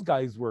those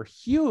guys were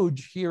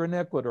huge here in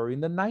Ecuador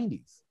in the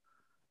 90s.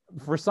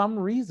 For some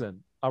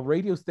reason, a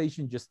radio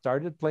station just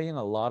started playing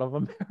a lot of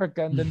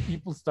America, and then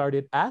people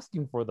started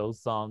asking for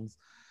those songs,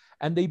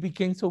 and they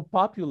became so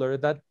popular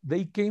that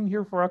they came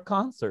here for a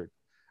concert.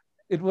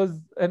 It was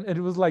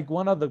like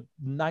one of the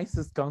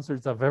nicest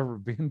concerts I've ever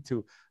been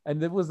to,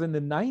 and it was in the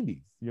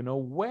 90s,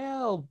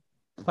 well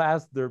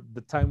past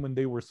the time when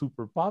they were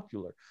super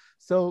popular.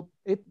 So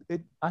it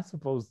I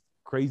suppose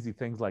crazy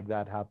things like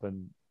that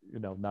happen,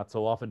 not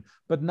so often,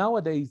 but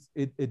nowadays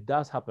it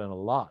does happen a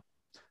lot,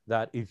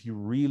 that if you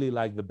really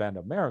like the band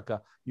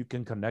America, you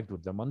can connect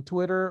with them on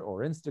Twitter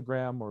or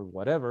Instagram or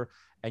whatever,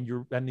 and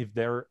if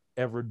they're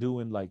ever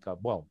doing I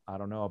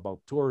don't know about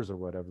tours or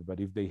whatever,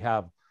 but if they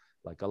have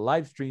like a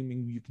live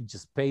streaming, you can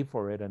just pay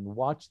for it and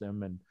watch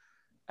them.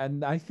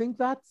 And I think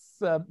that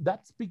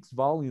speaks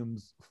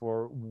volumes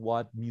for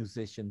what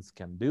musicians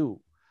can do,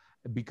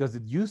 because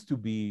it used to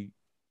be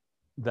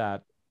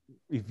that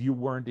if you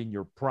weren't in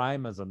your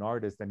prime as an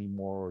artist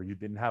anymore, or you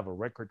didn't have a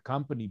record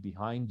company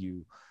behind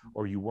you,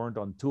 or you weren't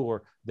on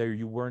tour,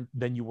 you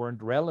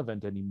weren't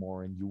relevant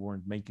anymore, and you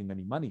weren't making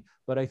any money.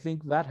 But I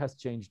think that has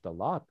changed a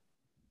lot.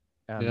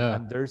 And Yeah.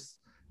 and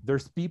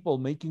there's people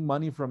making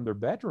money from their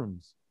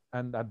bedrooms,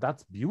 and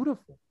that's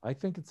beautiful. I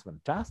think it's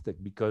fantastic,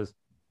 because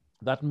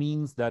that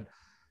means that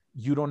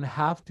you don't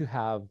have to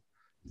have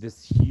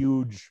this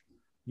huge,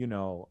 you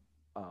know,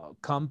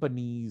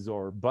 companies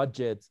or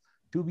budgets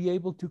to be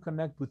able to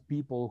connect with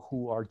people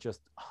who are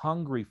just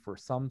hungry for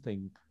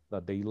something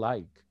that they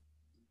like.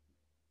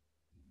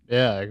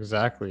 Yeah,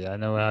 exactly. I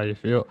know how you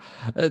feel.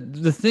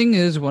 The thing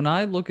is, when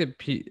I look at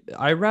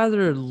I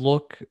rather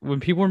look when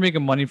people are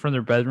making money from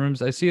their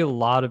bedrooms. I see a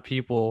lot of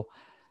people.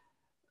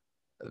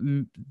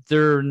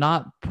 They're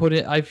not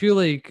putting. I feel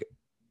like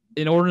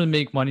in order to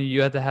make money,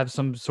 you have to have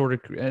some sort of.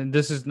 And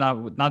this is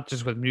not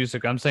just with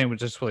music. I'm saying with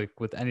just like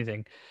with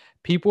anything.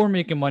 People are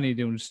making money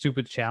doing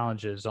stupid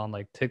challenges on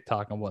like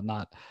TikTok and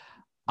whatnot. Yeah.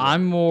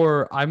 I'm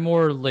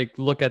more like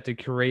look at the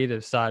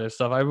creative side of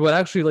stuff. I would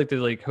actually like to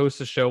like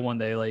host a show one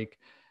day, like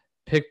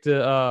pick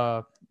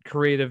the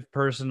creative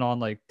person on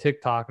like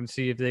TikTok and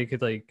see if they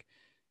could like,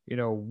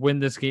 win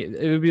this game.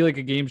 It would be like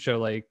a game show.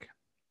 Like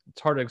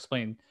it's hard to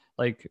explain.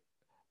 Like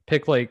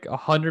pick like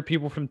 100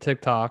 people from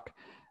TikTok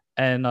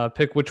and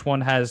pick which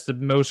one has the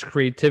most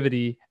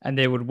creativity and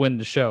they would win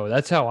the show.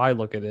 That's how I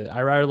look at it.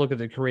 I rather look at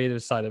the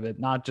creative side of it,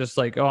 not just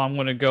like, oh, I'm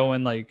going to go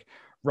and like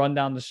run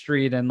down the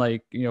street and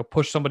like,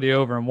 push somebody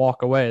over and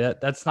walk away.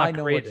 That's not I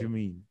know creative. what you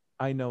mean.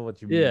 I know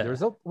what you mean. Yeah.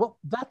 There's a, well,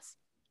 that's,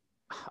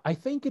 I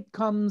think it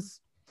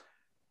comes,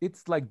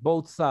 it's like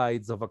both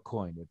sides of a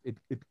coin.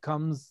 It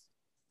comes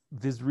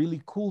this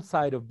really cool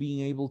side of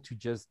being able to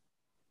just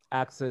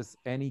access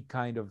any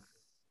kind of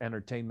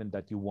entertainment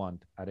that you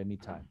want at any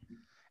time.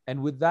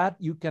 And with that,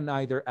 you can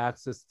either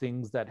access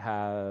things that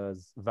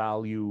has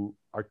value,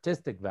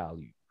 artistic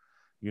value,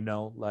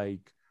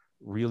 like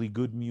really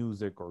good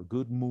music or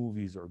good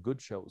movies or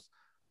good shows.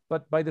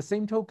 But by the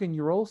same token,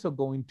 you're also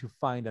going to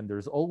find, and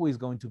there's always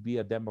going to be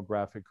a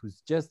demographic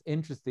who's just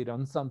interested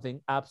on something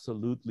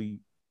absolutely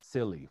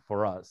silly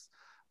for us,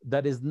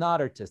 that is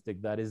not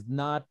artistic, that is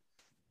not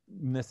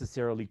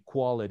necessarily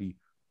quality,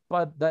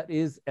 but that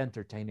is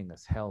entertaining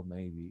as hell,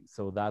 maybe.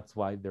 So that's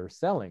why they're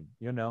selling.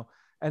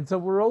 And so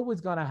we're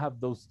always going to have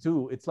those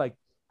two. It's like,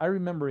 I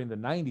remember in the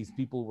 90s,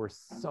 people were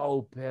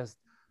so pissed,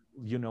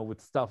 with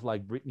stuff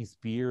like Britney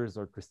Spears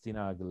or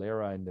Christina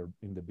Aguilera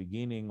in the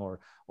beginning, or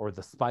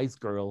the Spice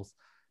Girls,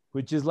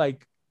 which is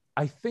like,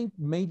 I think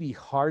maybe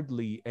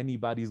hardly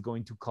anybody's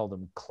going to call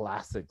them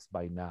classics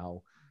by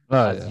now,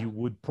 as you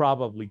would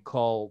probably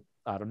call,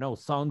 I don't know,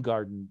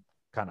 Soundgarden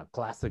kind of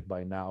classic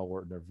by now,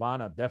 or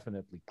Nirvana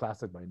definitely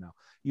classic by now,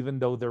 even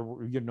though they're,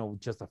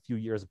 just a few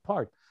years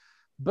apart.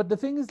 But the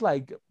thing is,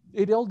 like,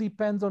 it all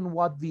depends on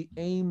what the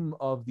aim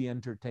of the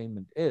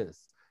entertainment is.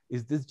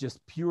 Is this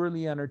just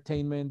purely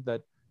entertainment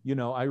that,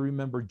 I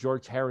remember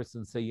George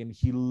Harrison saying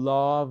he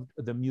loved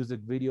the music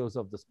videos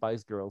of the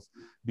Spice Girls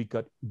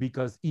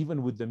because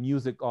even with the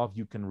music off,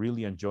 you can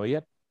really enjoy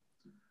it.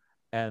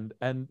 And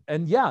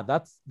yeah,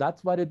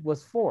 that's what it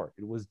was for.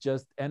 It was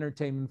just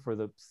entertainment for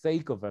the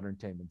sake of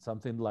entertainment,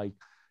 something like,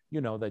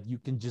 that you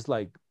can just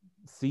like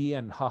see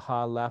and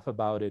haha laugh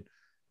about it.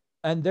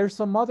 And there's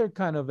some other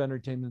kind of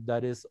entertainment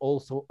that is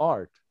also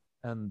art,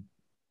 and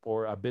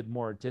or a bit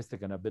more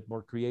artistic and a bit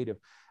more creative.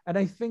 And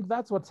I think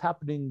that's what's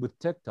happening with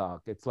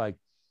TikTok. It's like,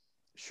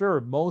 sure,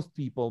 most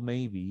people,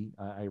 maybe,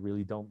 I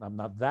really don't, I'm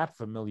not that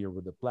familiar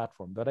with the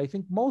platform, but I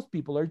think most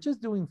people are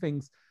just doing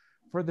things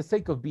for the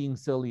sake of being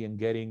silly and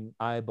getting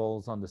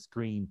eyeballs on the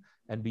screen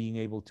and being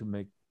able to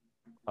make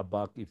a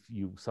buck if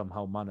you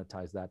somehow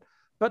monetize that.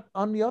 But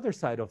on the other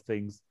side of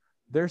things,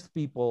 there's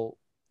people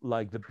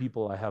like the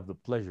people I have the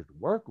pleasure to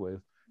work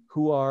with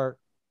who are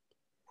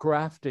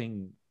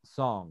crafting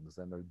songs,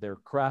 and they're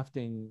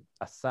crafting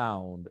a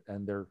sound,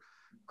 and they're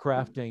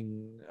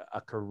crafting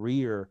a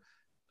career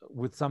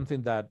with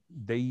something that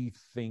they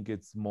think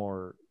it's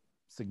more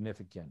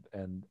significant,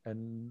 and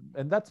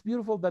that's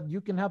beautiful that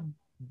you can have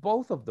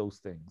both of those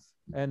things.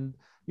 And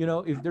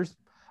if there's,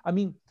 I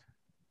mean,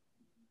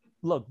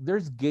 look,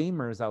 there's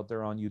gamers out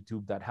there on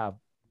YouTube that have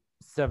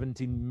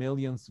 17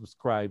 million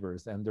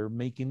subscribers, and they're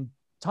making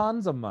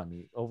tons of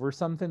money over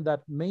something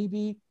that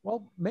maybe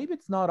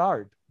it's not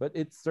art, but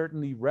it's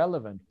certainly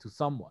relevant to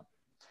someone.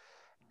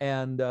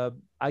 And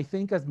I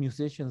think as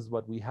musicians,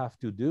 what we have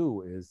to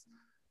do is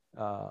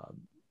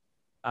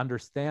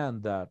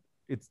understand that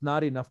it's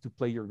not enough to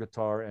play your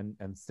guitar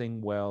and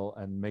sing well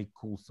and make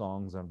cool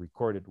songs and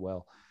record it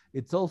well.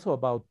 It's also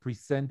about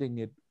presenting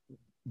it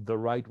the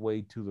right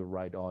way to the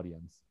right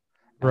audience.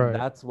 And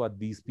that's what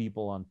these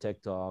people on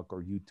TikTok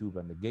or YouTube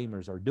and the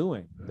gamers are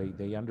doing.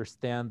 They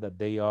understand that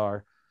they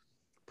are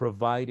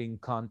providing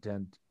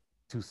content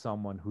to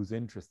someone who's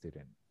interested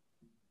in.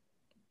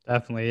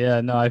 Definitely.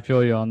 Yeah, no, I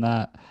feel you on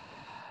that.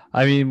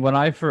 I mean, when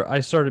I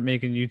started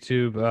making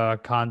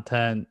YouTube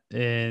content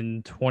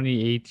in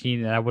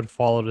 2018, and I would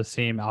follow the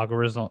same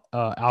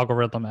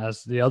algorithm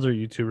as the other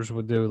YouTubers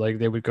would do. Like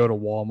they would go to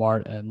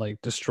Walmart and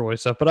like destroy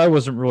stuff, but I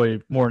wasn't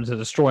really more into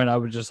destroying. I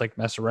would just like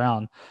mess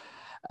around,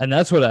 and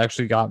that's what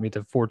actually got me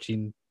to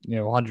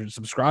 1,400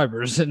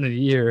 subscribers in a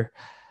year.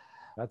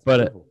 That's but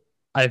beautiful.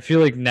 I feel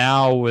like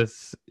now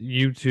with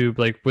YouTube,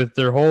 like with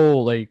their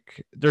whole,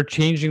 like they're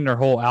changing their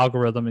whole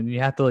algorithm, and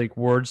you have to like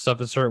word stuff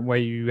a certain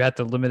way. You have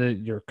to limit it,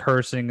 your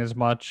cursing as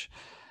much.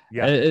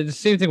 Yeah. And it's the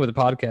same thing with the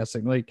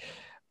podcasting. Like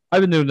I've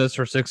been doing this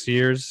for 6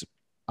 years.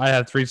 I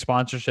have 3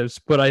 sponsorships,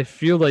 but I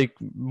feel like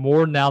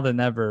more now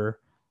than ever,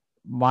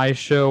 my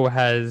show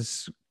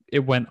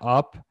it went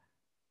up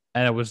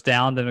and it was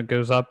down, then it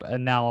goes up,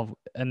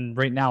 and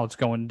right now it's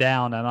going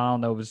down. And I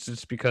don't know if it's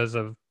just because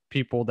of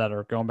people that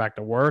are going back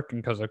to work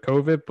and because of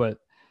COVID, but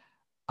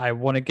I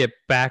want to get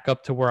back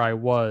up to where I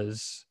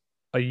was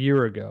a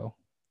year ago.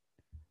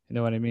 You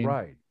know what I mean?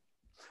 Right.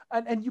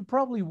 And you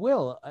probably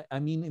will. I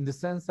mean, in the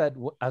sense that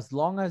as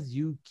long as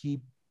you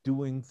keep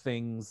doing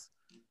things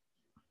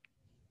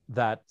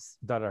that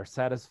are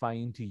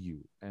satisfying to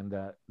you, and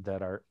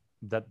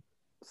that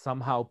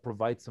somehow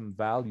provide some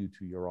value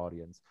to your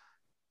audience,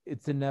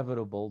 it's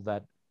inevitable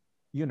that,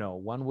 you know,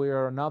 one way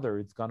or another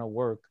it's gonna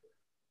work.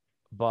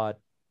 But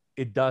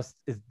it does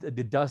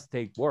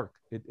take work.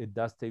 It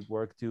does take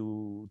work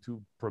to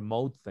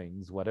promote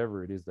things,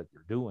 whatever it is that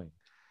you're doing,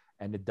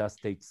 and it does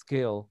take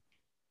skill,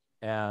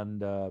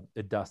 and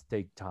it does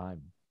take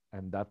time.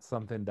 And that's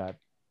something that,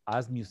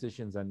 as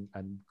musicians and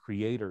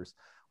creators,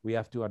 we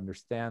have to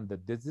understand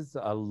that this is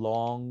a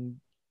long,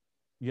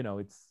 you know,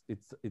 it's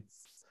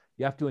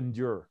you have to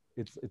endure.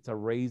 It's a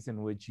race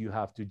in which you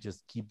have to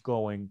just keep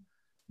going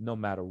no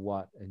matter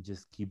what, and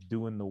just keep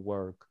doing the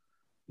work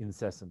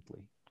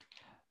incessantly.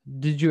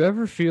 Did you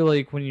ever feel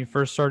like when you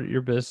first started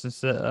your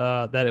business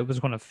that it was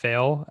going to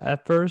fail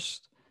at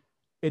first?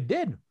 It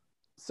did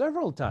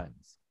several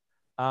times.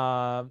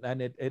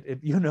 And it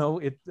you know,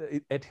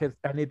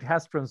 it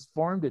has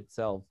transformed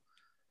itself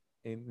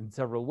in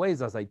several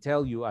ways. As I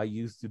tell you, I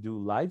used to do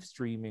live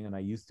streaming, and I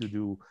used to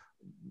do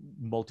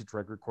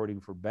multi-track recording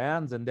for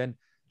bands, and then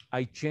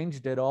I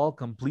changed it all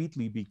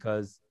completely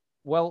because,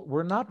 well,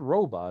 we're not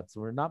robots,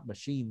 we're not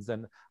machines,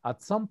 and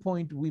at some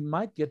point we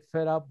might get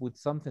fed up with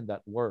something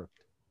that worked.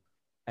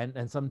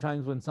 And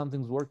sometimes when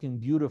something's working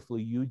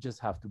beautifully, you just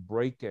have to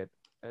break it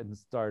and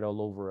start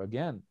all over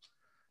again.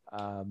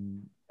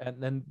 And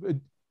then,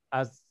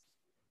 as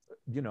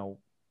you know,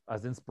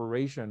 as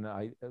inspiration,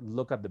 I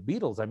look at the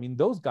Beatles. I mean,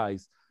 those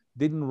guys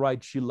didn't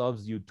write "She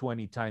Loves You"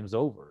 20 times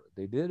over.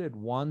 They did it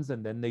once,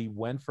 and then they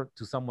went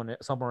to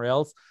somewhere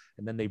else,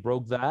 and then they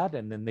broke that,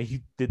 and then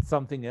they did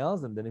something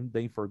else, and then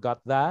they forgot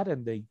that,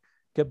 and they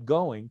kept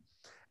going.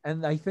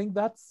 And I think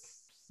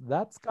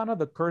that's kind of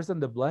the curse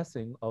and the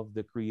blessing of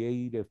the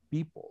creative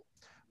people.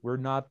 We're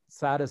not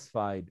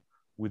satisfied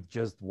with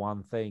just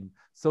one thing.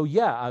 So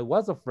yeah, I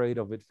was afraid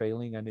of it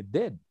failing, and it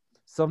did.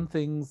 Some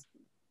things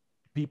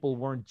people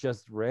weren't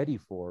just ready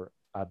for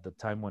at the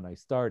time when I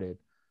started,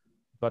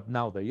 but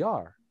now they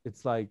are.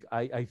 It's like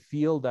I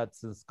feel that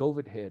since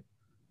COVID hit,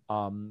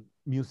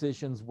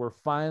 musicians were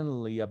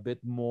finally a bit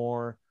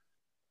more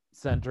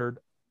centered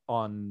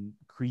on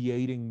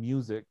creating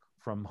music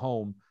from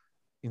home,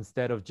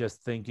 instead of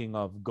just thinking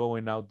of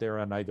going out there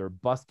and either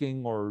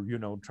busking or, you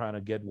know, trying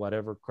to get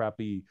whatever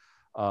crappy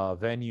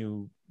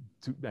venue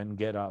and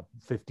get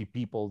 50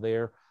 people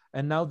there.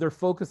 And now they're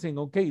focusing,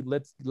 okay,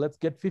 let's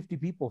get 50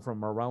 people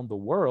from around the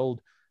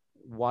world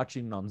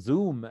watching on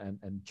Zoom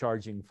and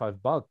charging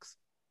 $5.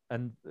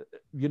 And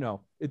you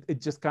know, it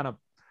just kind of,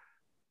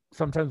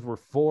 sometimes we're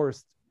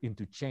forced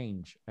into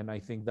change. And I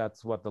think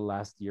that's what the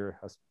last year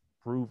has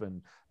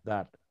proven,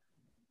 that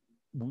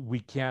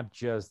we can't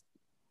just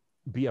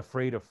be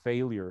afraid of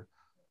failure,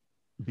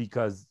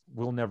 because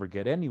we'll never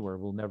get anywhere,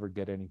 we'll never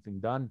get anything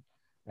done.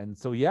 And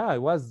so yeah, I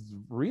was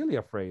really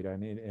afraid,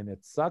 and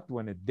it sucked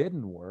when it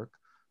didn't work,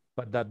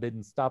 but that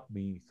didn't stop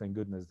me. Thank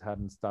goodness it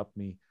hadn't stopped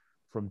me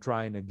from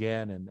trying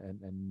again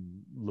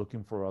and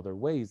looking for other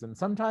ways. And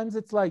sometimes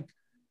it's like,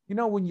 you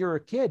know, when you're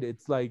a kid,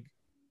 it's like,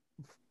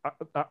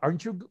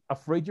 aren't you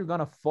afraid you're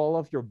gonna fall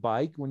off your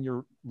bike when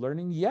you're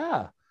learning?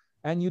 Yeah,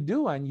 and you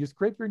do, and you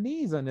scrape your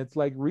knees, and it's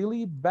like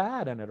really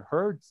bad, and it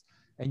hurts,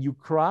 and you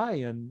cry,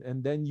 and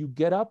then you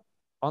get up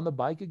on the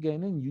bike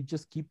again, and you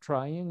just keep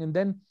trying. And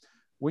then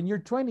when you're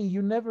 20,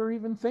 you never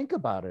even think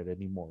about it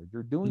anymore.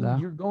 You're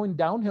going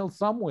downhill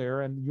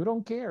somewhere, and you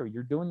don't care.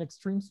 You're doing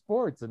extreme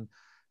sports, and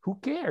who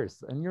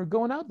cares? And you're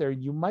going out there,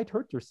 you might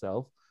hurt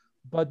yourself,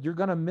 but you're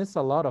gonna miss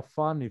a lot of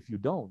fun if you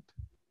don't.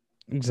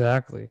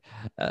 Exactly.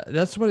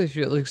 That's what I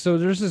feel like. So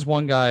there's this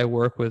one guy I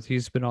work with.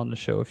 He's been on the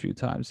show a few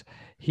times.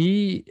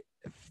 He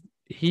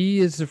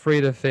is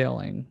afraid of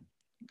failing,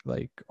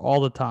 like all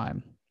the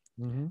time.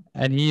 Mm-hmm.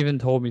 And he even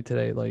told me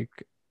today, like,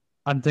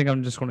 I'm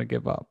just going to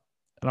give up.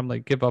 And I'm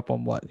like, give up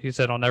on what? He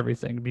said on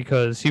everything,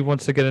 because he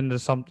wants to get into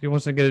something. He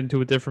wants to get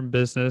into a different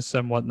business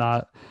and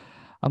whatnot.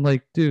 I'm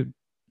like, dude,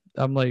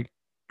 I'm like,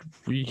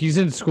 he's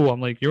in school.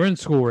 I'm like, you're in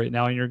school right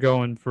now, and you're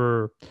going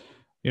for,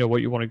 you know,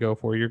 what you want to go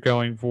for. You're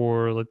going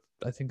for,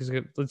 I think,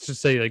 let's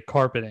just say like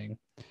carpeting.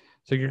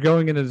 So you're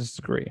going into this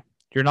degree.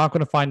 You're not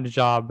going to find a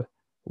job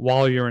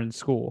while you're in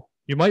school.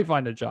 You might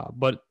find a job,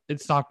 but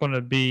it's not going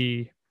to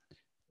be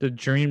the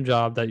dream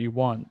job that you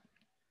want.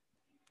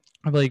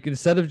 I'm like,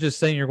 instead of just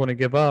saying you're going to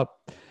give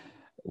up,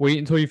 wait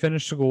until you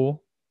finish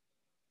school,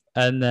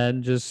 and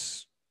then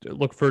just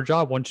look for a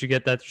job once you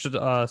get that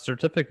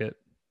certificate.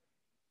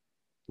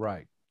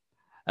 Right.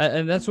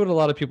 And that's what a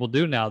lot of people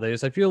do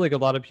nowadays. I feel like a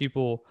lot of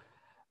people,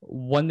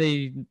 when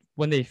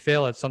they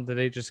fail at something,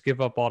 they just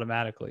give up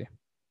automatically.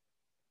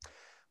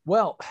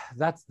 Well,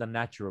 that's the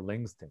natural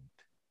instinct.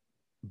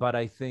 But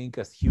I think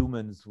as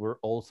humans, we're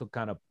also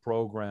kind of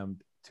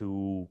programmed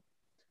to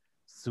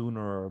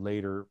sooner or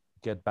later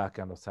get back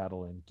on the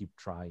saddle and keep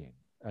trying.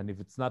 And if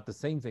it's not the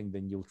same thing,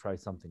 then you'll try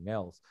something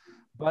else.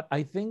 But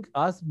I think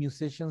us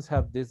musicians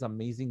have this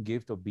amazing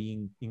gift of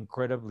being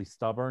incredibly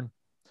stubborn.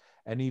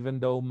 And even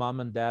though mom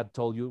and dad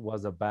told you it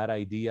was a bad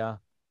idea,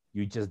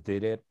 you just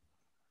did it.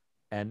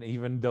 And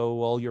even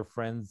though all your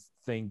friends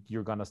think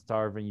you're going to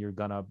starve and you're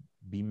going to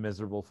be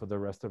miserable for the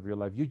rest of your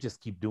life, you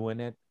just keep doing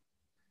it.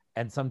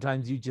 And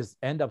sometimes you just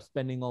end up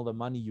spending all the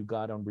money you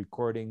got on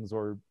recordings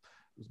or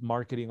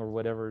marketing or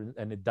whatever,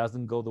 and it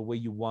doesn't go the way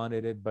you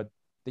wanted it, but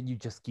then you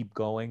just keep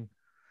going.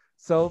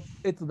 So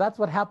that's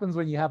what happens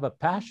when you have a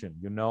passion,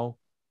 you know.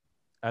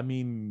 I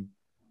mean,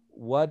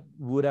 what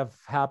would have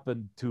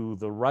happened to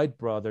the Wright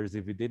brothers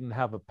if it didn't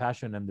have a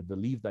passion and the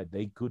belief that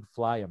they could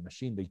fly a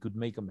machine, they could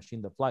make a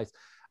machine that flies?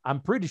 I'm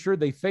pretty sure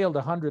they failed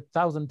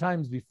 100,000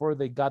 times before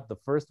they got the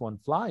first one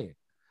flying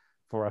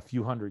for a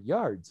few hundred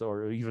yards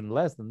or even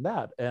less than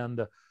that.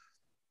 And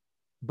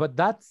but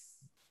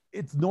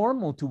it's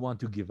normal to want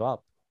to give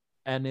up,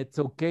 and it's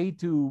okay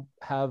to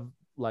have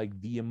like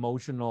the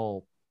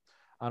emotional,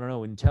 I don't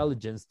know,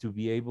 intelligence to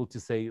be able to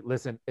say,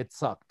 listen, it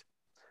sucked,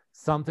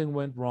 something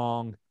went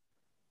wrong.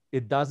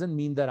 It doesn't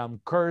mean that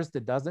I'm cursed.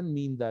 It doesn't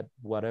mean that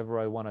whatever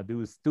I want to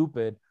do is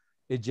stupid.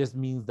 It just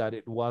means that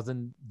it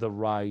wasn't the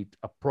right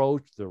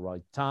approach, the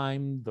right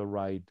time, the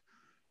right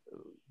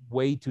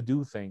way to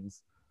do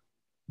things.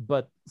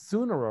 But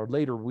sooner or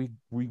later,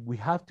 we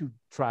have to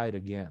try it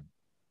again.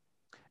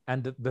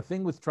 And the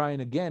thing with trying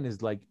again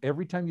is like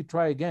every time you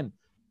try again,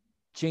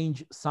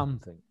 change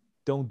something.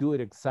 Don't do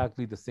it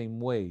exactly the same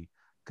way,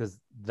 because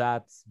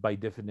that's by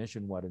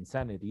definition what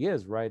insanity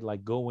is, right?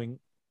 Like going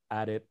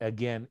at it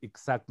again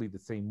exactly the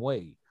same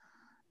way.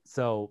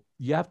 So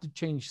you have to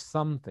change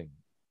something,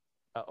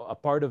 a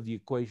part of the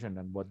equation.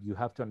 And what you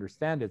have to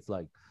understand is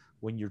like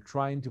when you're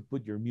trying to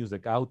put your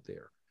music out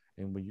there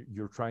and when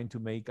you're trying to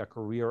make a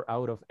career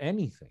out of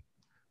anything,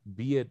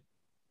 be it,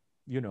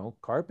 you know,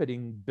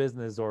 carpeting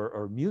business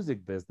or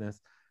music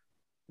business,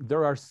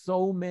 there are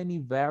so many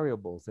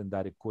variables in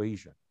that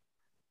equation.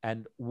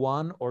 And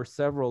one or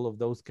several of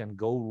those can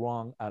go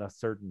wrong at a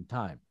certain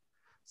time.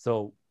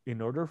 So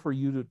in order for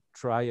you to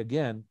try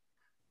again,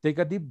 take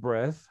a deep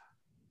breath,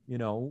 you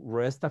know,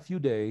 rest a few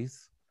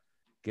days,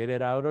 get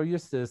it out of your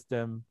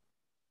system,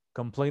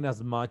 complain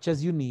as much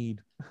as you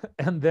need.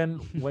 And then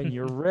when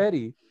you're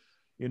ready,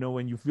 you know,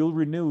 when you feel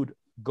renewed,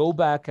 go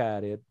back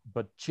at it,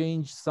 but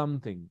change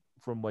something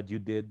from what you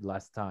did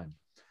last time.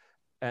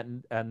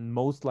 And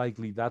most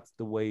likely that's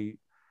the way,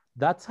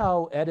 that's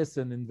how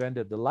Edison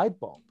invented the light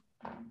bulb.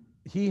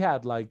 He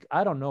had like,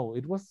 I don't know,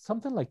 it was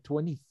something like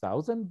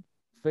 20,000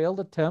 failed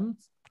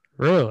attempts.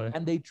 Really?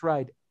 And they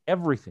tried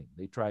everything.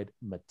 They tried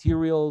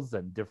materials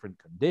and different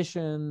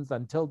conditions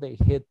until they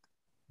hit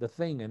the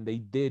thing, and they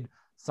did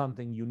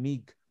something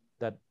unique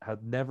that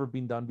had never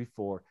been done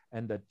before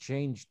and that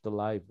changed the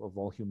life of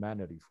all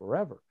humanity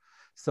forever.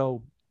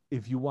 So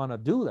if you want to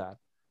do that,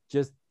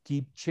 just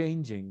keep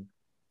changing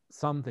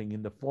something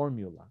in the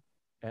formula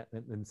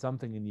and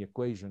something in the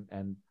equation,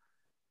 and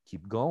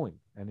keep going,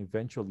 and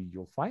eventually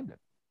you'll find it.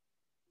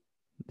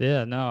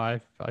 Yeah, no,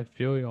 I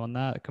feel you on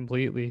that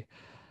completely.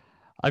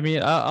 I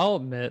mean, I'll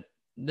admit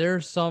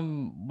there's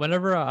some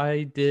whenever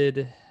I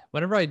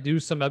do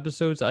some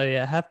episodes, I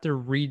have to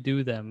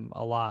redo them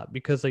a lot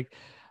because like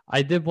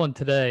I did one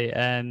today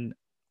and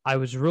I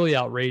was really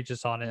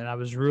outrageous on it, and I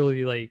was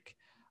really like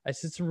I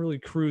said some really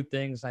crude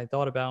things, and I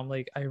thought about I'm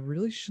like I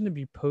really shouldn't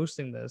be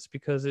posting this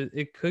because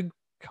it could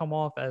come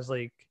off as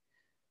like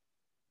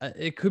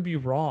it could be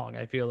wrong.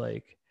 I feel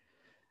like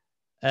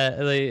I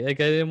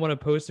didn't want to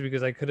post it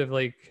because I could have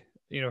like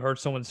hurt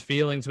someone's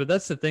feelings. But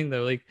that's the thing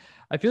though. Like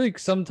I feel like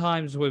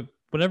sometimes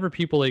whenever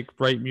people like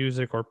write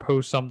music or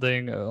post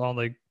something on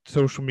like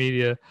social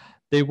media,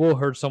 they will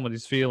hurt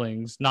somebody's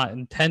feelings, not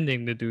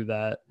intending to do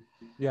that.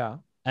 Yeah.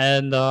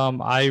 And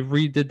I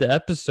redid the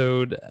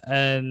episode,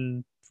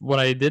 and when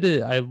I did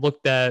it, I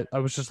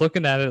was just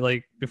looking at it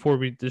like before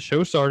the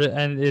show started,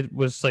 and it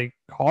was like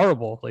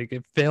horrible. Like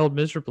it failed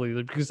miserably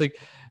because like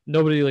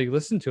nobody like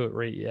listened to it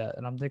right yet.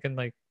 And I'm thinking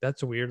like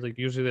that's weird. Like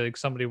usually like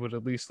somebody would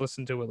at least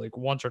listen to it like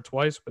once or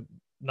twice, but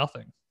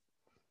nothing.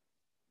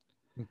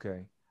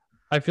 Okay.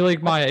 I feel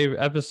like my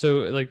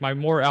episode, like my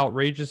more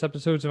outrageous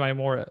episodes and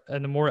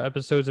the more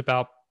episodes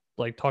about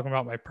like talking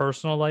about my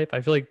personal life,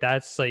 I feel like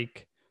that's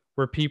like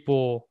where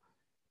people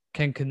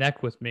can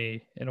connect with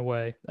me in a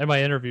way, and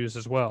my interviews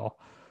as well.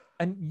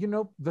 And you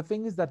know, the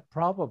thing is that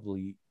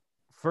probably,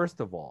 first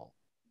of all,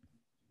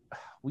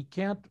 we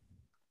can't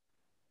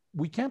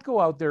go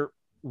out there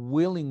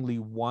willingly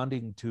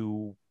wanting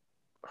to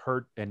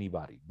hurt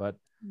anybody. But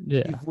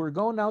Yeah. if we're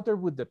going out there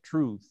with the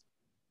truth,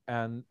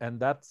 and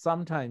that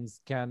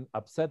sometimes can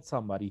upset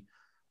somebody,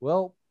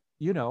 Well,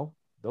 you know,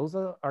 those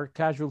are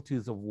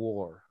casualties of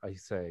war, I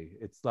say.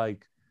 It's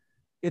like,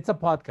 it's a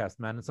podcast,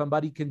 man. And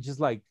somebody can just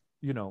like,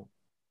 you know,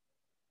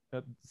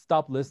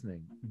 stop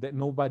listening. That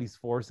nobody's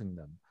forcing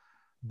them.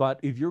 But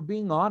if you're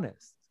being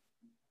honest,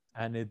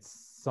 and it's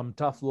some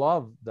tough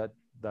love that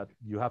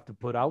you have to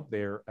put out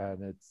there,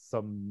 and it's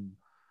some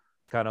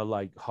kind of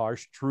like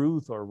harsh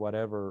truth or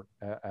whatever,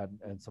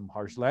 and some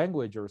harsh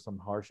language or some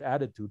harsh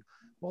attitude,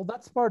 well,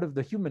 that's part of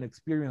the human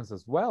experience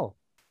as well.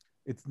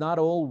 It's not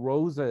all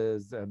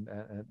roses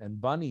and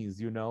bunnies,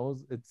 you know.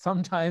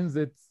 Sometimes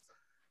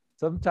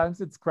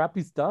it's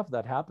crappy stuff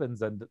that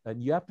happens, and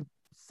you have to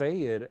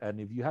say it. And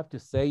if you have to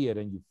say it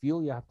and you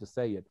feel you have to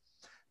say it,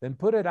 then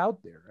put it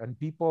out there. And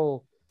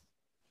people,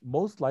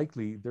 most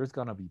likely there's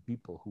going to be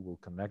people who will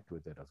connect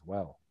with it as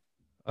well.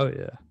 Oh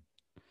yeah.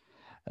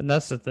 And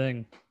that's the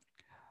thing.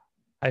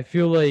 I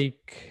feel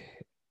like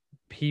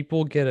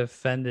people get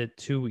offended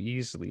too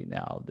easily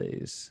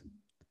nowadays.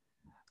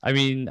 I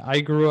mean,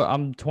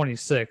 I'm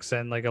 26,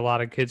 and like a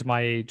lot of kids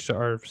my age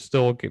are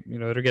still,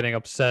 they're getting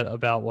upset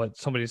about what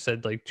somebody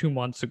said like 2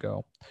 months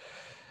ago.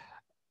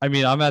 I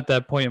mean, I'm at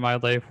that point in my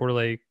life where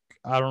like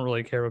I don't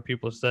really care what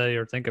people say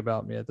or think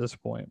about me at this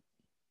point.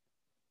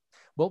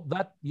 Well,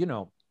 that, you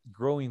know,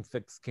 growing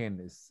thick skin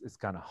is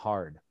kind of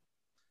hard.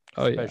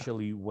 Oh yeah.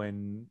 Especially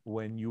when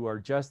you are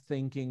just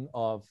thinking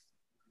of,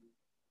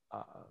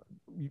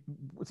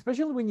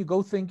 especially when you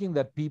go thinking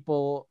that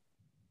people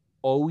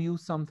owe you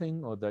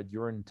something or that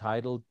you're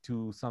entitled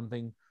to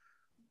something.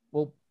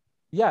 Well,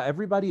 yeah,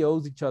 everybody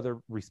owes each other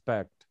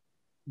respect,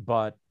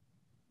 but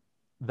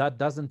that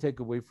doesn't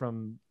take away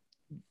from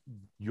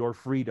your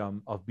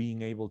freedom of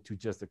being able to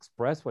just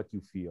express what you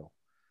feel,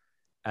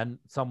 and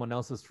someone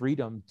else's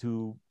freedom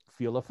to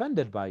feel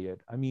offended by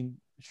it. I mean,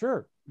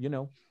 sure, you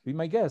know, be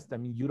my guest. I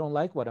mean, you don't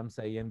like what I'm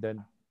saying,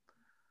 then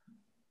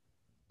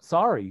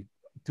sorry,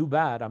 too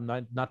bad. I'm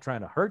not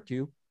trying to hurt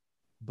you,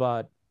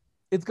 but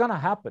it's gonna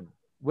happen,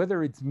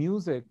 whether it's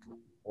music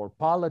or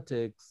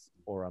politics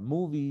or a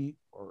movie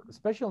or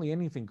especially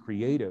anything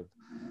creative.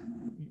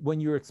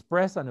 When you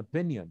express an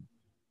opinion,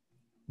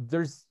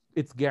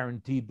 it's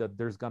guaranteed that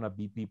there's gonna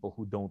be people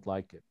who don't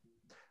like it,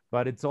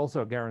 but it's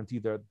also a guarantee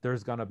that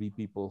there's gonna be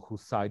people who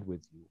side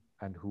with you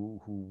and who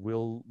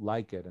will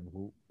like it and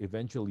who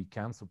eventually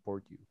can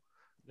support you,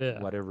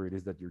 Yeah. whatever it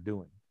is that you're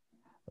doing.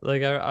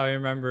 Like I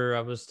remember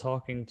I was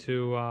talking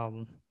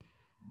to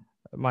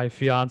my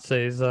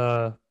fiance's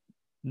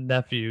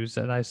nephews,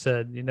 and I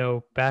said,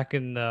 back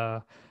in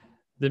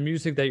the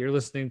music that you're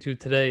listening to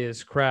today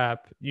is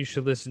crap. You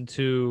should listen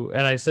to,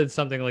 and I said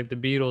something like the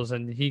Beatles,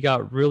 and he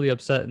got really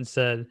upset and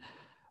said,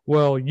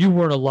 well, you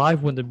weren't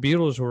alive when the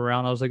Beatles were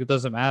around. I was like, it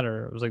doesn't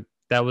matter. It was like,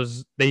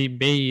 they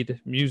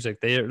made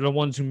music. They're the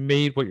ones who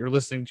made what you're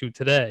listening to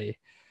today.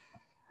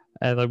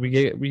 And like,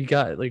 we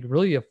got like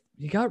really,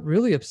 he got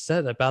really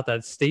upset about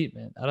that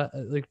statement.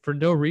 Like for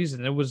no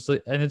reason. It was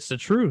like, and it's the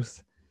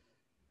truth.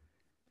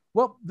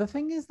 Well, the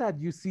thing is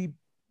that, you see,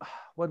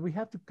 what we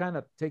have to kind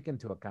of take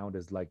into account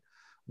is like,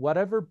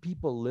 whatever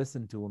people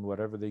listen to and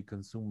whatever they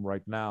consume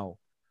right now,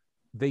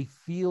 they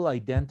feel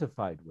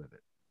identified with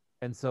it.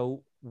 And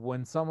so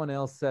when someone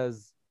else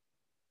says,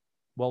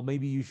 well,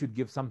 maybe you should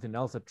give something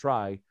else a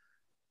try,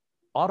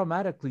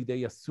 automatically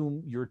they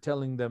assume you're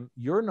telling them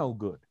you're no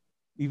good.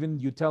 Even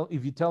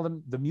if you tell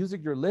them the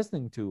music you're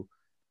listening to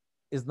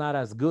is not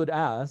as good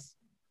as,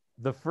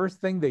 the first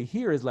thing they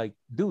hear is like,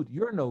 dude,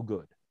 you're no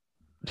good.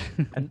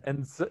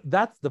 and so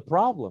that's the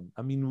problem.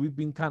 I mean, we've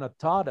been kind of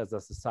taught as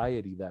a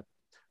society that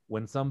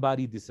when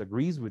somebody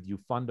disagrees with you,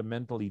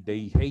 fundamentally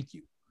they hate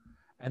you,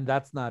 and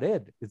that's not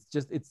it. It's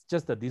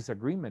just a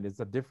disagreement. It's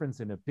a difference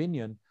in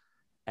opinion.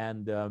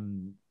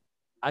 And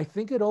I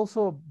think it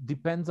also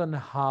depends on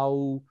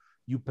how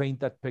you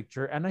paint that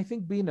picture. And I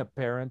think being a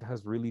parent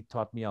has really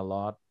taught me a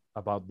lot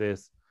about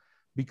this,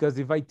 because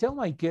if I tell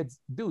my kids,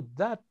 dude,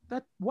 that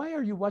why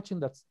are you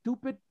watching that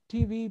stupid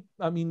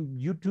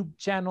YouTube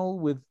channel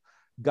with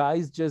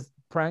guys just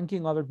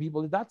pranking other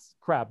people? That's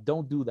crap.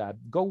 Don't do that.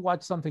 Go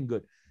watch something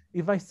good.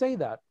 If I say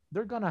that,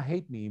 they're gonna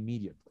hate me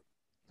immediately.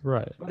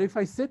 Right. But if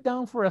I sit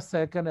down for a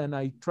second and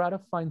I try to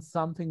find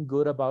something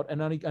good about,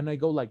 and I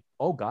go like,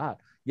 oh God,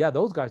 yeah,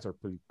 those guys are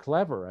pretty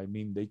clever. I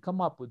mean, they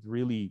come up with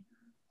really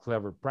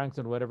clever pranks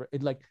and whatever.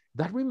 It like,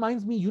 that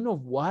reminds me, you know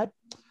what?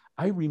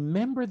 I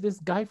remember this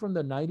guy from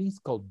the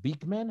 90s called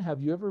Beakman.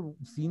 Have you ever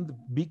seen the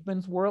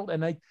Beakman's World?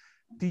 And I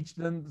teach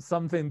them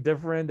something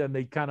different, and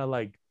they kind of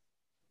like,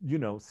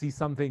 see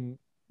something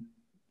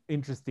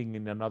interesting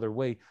in another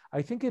way.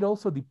 I think it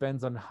also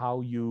depends on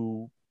how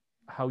you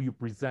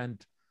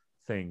present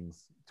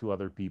things to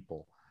other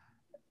people,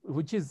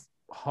 which is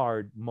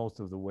hard most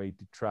of the way,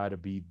 to try to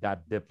be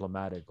that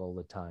diplomatic all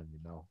the time.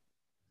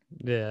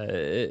 Yeah,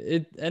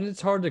 and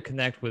it's hard to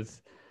connect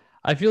with.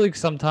 I feel like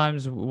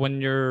sometimes when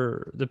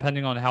you're,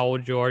 depending on how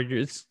old you are,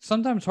 it's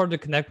sometimes hard to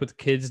connect with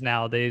kids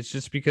nowadays,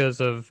 just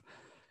because of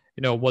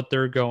what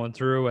they're going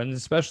through, and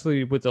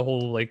especially with the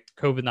whole like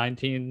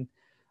COVID-19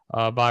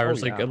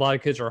 virus. Oh, yeah. Like a lot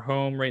of kids are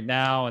home right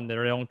now, and they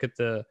don't get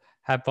to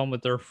have fun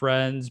with their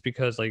friends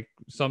because like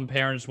some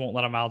parents won't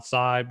let them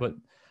outside. But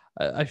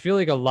I feel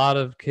like a lot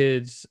of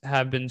kids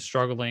have been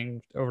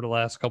struggling over the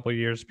last couple of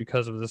years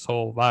because of this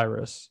whole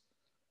virus.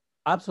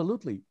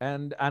 Absolutely.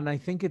 And I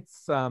think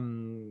it's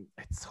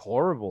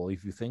horrible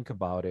if you think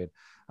about it.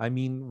 I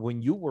mean,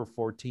 when you were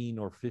 14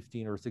 or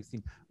 15 or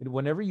 16,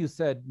 whenever you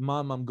said,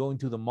 "Mom, I'm going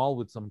to the mall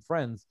with some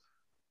friends,"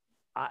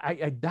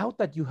 I doubt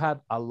that you had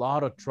a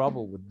lot of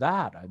trouble with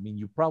that. I mean,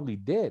 you probably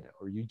did,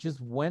 or you just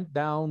went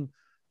down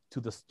to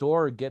the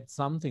store, get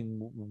something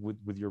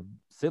with your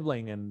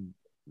sibling, and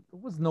it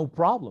was no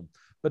problem.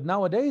 But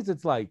nowadays,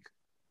 it's like,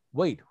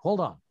 wait, hold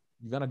on,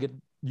 you're gonna get,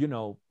 you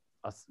know,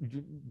 a,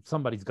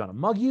 somebody's gonna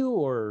mug you,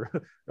 or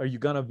are you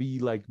gonna be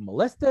like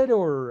molested,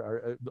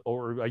 or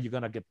are you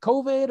gonna get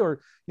COVID, or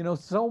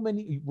so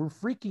many. We're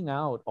freaking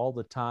out all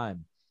the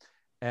time,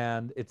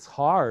 and it's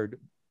hard,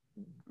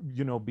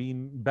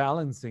 being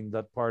balancing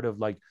that part of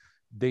like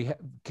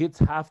kids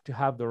have to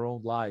have their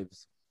own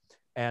lives,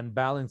 and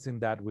balancing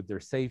that with their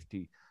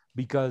safety,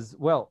 because,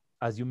 well,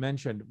 as you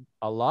mentioned,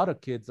 a lot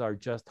of kids are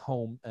just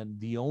home, and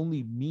the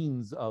only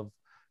means of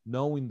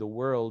knowing the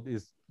world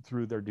is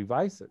through their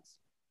devices.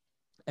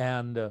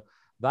 And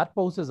that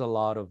poses a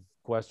lot of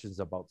questions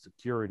about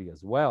security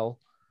as well,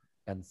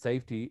 and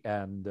safety.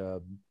 And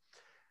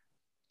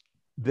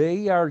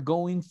they are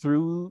going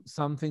through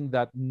something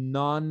that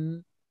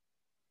none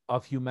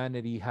of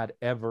humanity had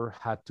ever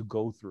had to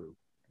go through,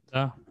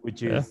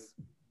 which is,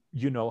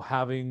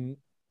 having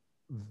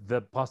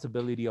the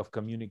possibility of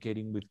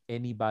communicating with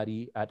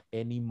anybody at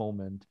any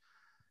moment.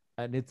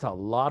 And it's a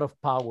lot of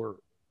power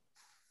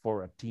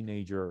for a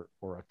teenager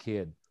or a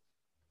kid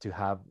to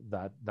have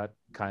that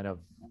kind of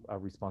a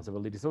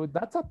responsibility. So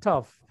that's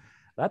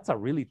a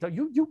really tough,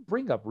 you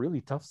bring up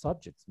really tough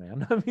subjects,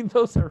 man. I mean,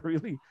 those are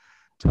really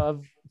tough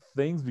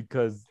things,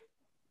 because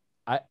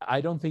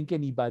I don't think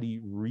anybody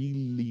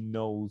really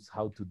knows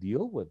how to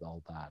deal with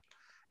all that.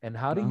 And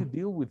how do you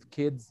deal with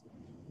kids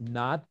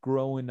not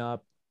growing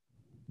up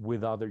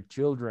with other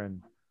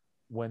children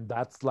when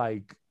that's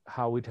like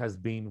how it has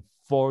been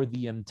for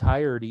the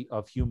entirety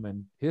of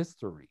human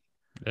history?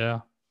 Yeah.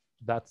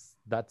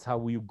 That's how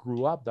we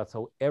grew up. That's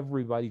how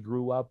everybody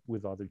grew up,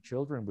 with other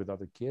children, with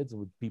other kids,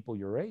 with people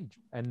your age.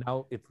 And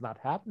now it's not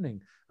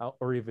happening.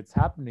 Or if it's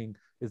happening,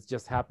 it's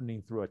just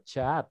happening through a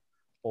chat,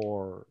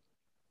 or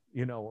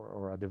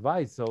or a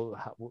device. So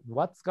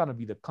what's going to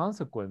be the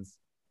consequence?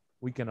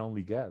 We can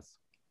only guess.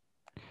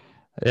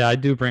 Yeah, I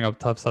do bring up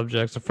tough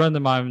subjects. A friend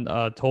of mine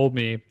told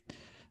me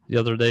the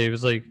other day, he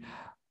was like,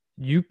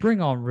 you put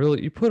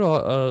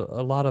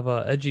a lot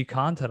of edgy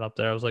content up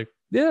there. I was like,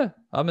 yeah,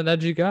 I'm an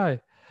edgy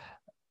guy.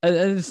 And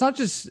it's not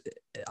just,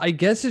 I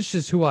guess it's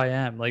just who I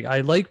am. Like,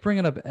 I like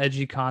bringing up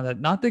edgy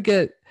content, not to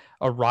get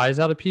a rise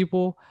out of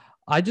people.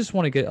 I just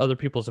want to get other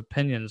people's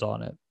opinions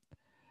on it.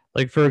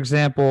 Like, for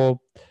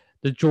example,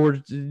 did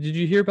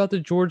you hear about the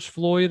George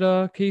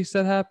Floyd case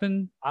that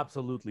happened?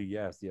 Absolutely.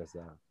 Yes.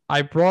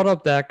 I brought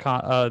up that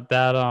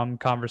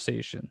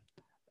conversation,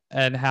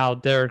 and how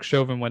Derek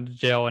Chauvin went to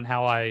jail, and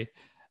how I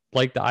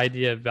like the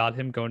idea about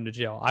him going to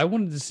jail. I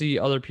wanted to see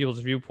other people's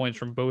viewpoints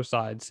from both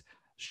sides.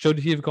 Should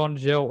he have gone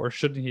to jail, or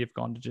shouldn't he have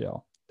gone to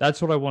jail?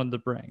 That's what I wanted to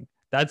bring.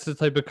 That's the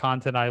type of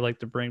content I like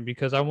to bring,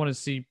 because I want to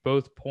see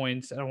both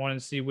points, and I want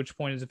to see which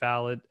point is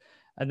valid.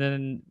 And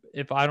then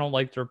if I don't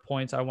like their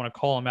points, I want to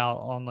call them out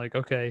on, like,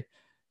 okay,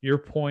 your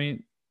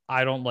point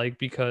I don't like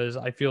because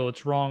I feel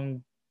it's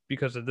wrong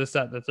because of this,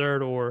 that, and the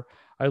third, or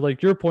I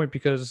like your point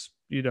because,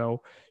 you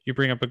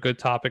bring up a good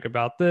topic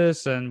about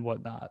this and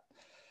whatnot.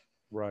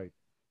 Right.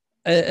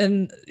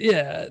 And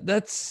yeah,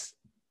 that's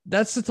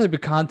the type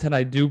of content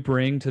I do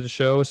bring to the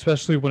show,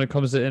 especially when it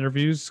comes to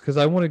interviews, because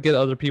I want to get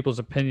other people's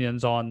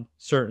opinions on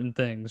certain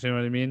things. You know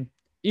what I mean?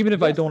 Even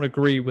if I don't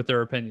agree with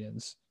their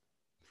opinions.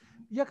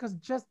 Yeah, because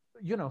just,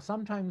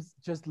 sometimes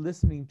just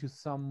listening to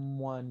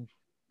someone,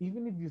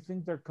 even if you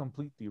think they're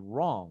completely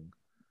wrong,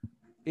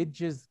 it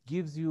just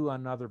gives you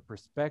another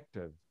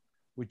perspective,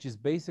 which is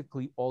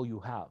basically all you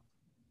have.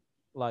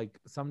 Like,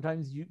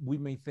 sometimes we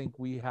may think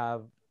we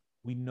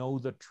know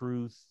the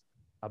truth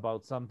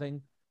about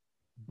something,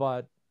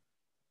 but,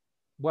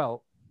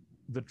 well,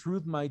 the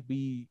truth might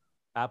be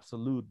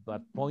absolute,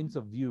 but points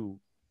of view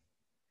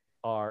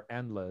are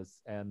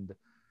endless. And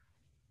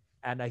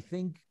I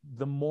think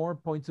the more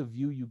points of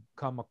view you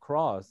come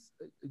across,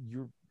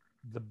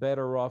 the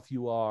better off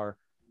you are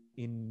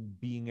in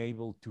being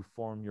able to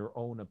form your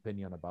own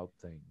opinion about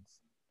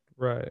things.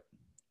 Right.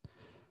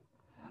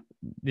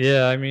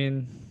 Yeah, I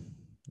mean,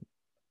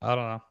 I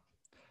don't know.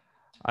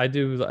 I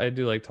do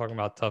like talking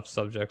about tough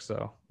subjects,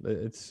 though.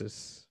 It's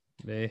just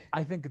me.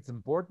 I think it's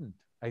important.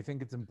 I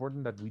think it's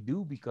important that we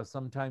do, because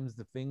sometimes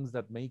the things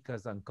that make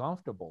us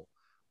uncomfortable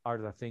are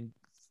the things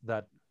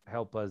that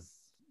help us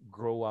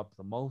grow up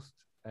the most.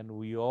 And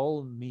we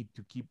all need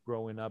to keep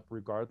growing up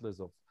regardless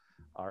of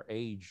our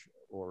age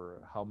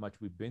or how much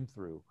we've been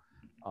through.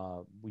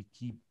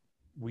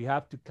 We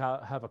have to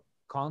have a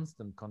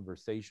constant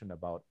conversation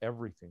about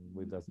everything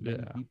with as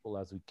many people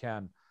as we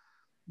can,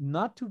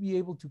 not to be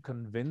able to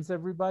convince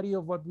everybody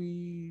of what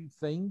we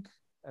think,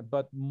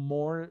 but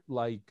more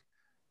like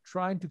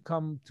trying to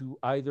come to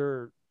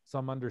either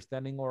some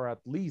understanding, or at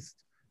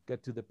least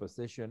get to the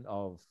position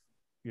of,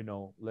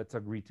 let's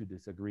agree to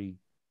disagree,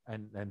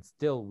 and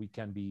still we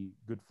can be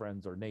good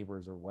friends or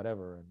neighbors or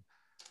whatever, and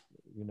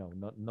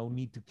no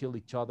need to kill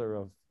each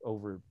other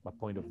over a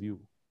point of view.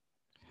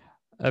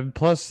 And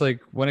plus, like,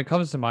 when it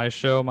comes to my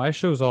show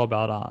is all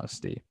about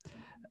honesty.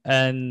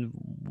 And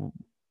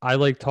I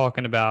like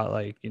talking about,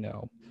 like,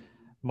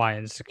 my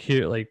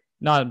insecure, like,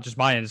 not just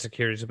my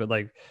insecurities, but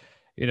like,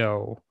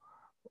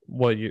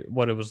 what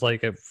it was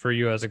like for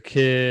you as a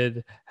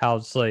kid, how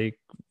it's like,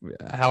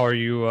 how are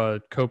you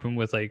coping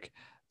with like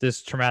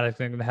this traumatic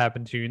thing that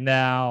happened to you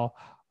now.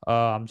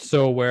 I'm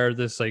so aware of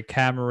this like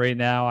camera right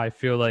now. I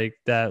feel like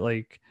that,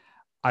 like,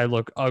 I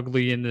look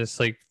ugly in this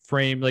like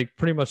frame, like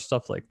pretty much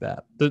stuff like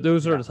that.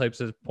 Those are the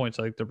types of points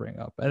I like to bring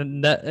up,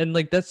 and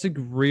that's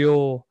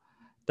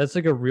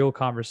like a real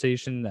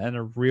conversation and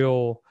a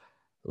real,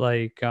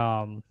 like,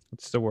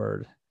 what's the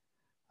word?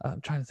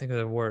 I'm trying to think of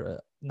the word.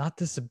 Not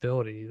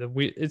disability.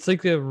 It's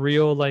like a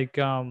real, like,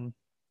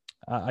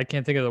 I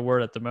can't think of the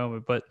word at the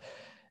moment, but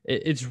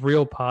it's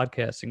real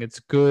podcasting. It's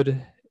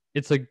good.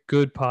 It's like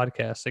good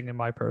podcasting, in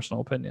my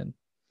personal opinion.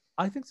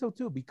 I think so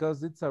too,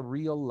 because it's a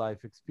real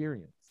life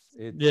experience.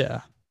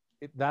 Yeah.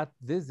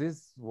 This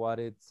is what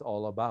it's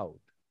all about.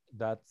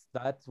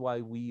 That's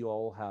why we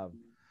all have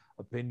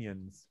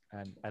opinions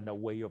and a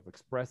way of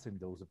expressing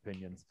those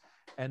opinions.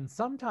 And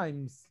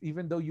sometimes,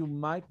 even though you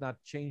might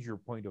not change your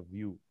point of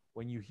view,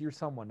 when you hear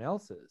someone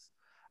else's,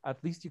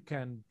 at least you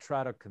can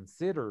try to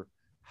consider,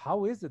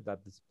 how is it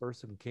that this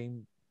person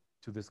came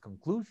to this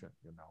conclusion,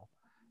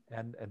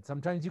 and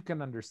sometimes you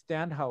can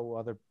understand how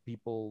other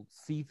people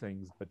see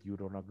things, but you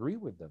don't agree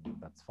with them.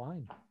 That's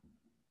fine.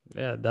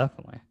 Yeah,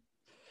 definitely.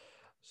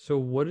 So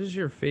what is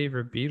your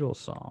favorite Beatles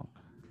song?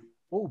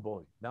 Oh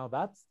boy, now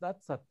that's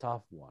a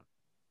tough one.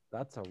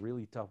 That's a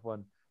really tough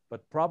one,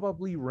 but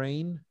probably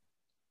Rain,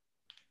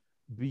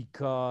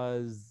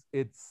 because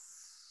it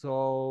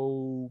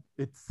sounds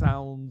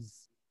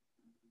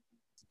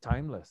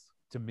timeless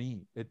to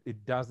me.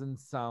 It doesn't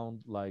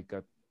sound like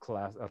a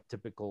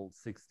typical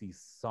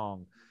 60s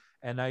song.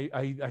 And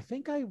I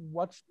think I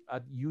watched a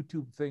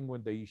YouTube thing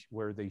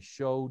where they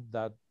showed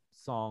that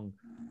song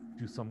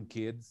to some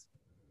kids.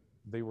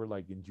 They were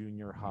like in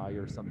junior high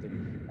or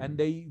something, and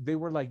they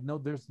were like, no,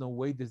 there's no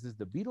way this is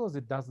the Beatles.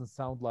 It doesn't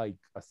sound like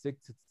a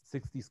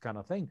 60s kind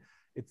of thing.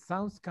 It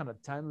sounds kind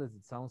of timeless.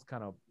 It sounds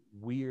kind of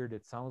weird.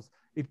 It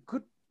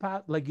could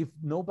pass, like, if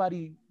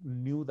nobody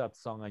knew that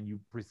song and you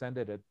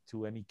presented it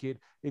to any kid,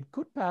 it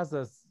could pass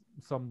as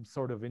some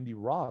sort of indie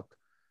rock.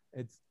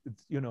 It's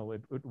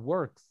it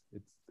works.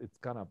 It's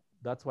kind of,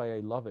 that's why I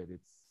love it.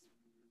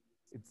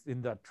 It's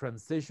in that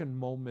transition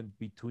moment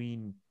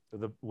between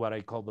what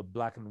I call the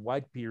black and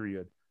white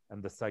period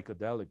and the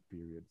psychedelic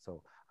period.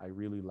 So I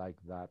really like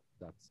that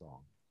song.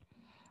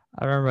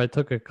 I remember I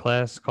took a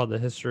class called The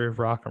History of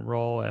Rock and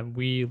Roll, and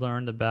we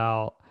learned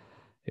about,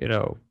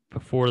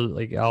 before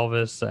like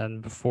Elvis,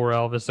 and before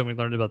Elvis, then we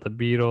learned about the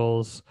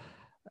Beatles,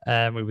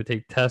 and we would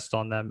take tests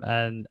on them.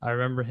 And I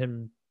remember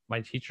my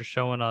teacher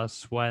showing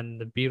us when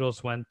the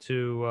Beatles went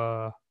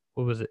to,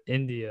 what was it,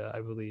 India,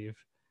 I believe.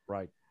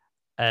 Right.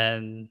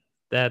 And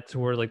that's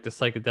where like the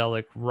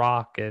psychedelic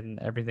rock and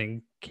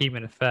everything came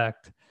in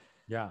effect.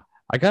 Yeah.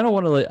 I kind of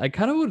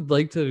would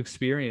like to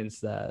experience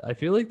that. I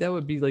feel like that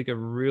would be like a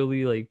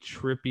really like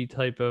trippy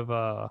type of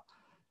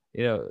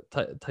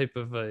type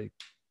of a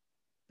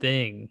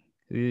thing,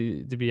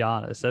 to be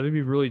honest. That would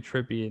be really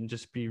trippy and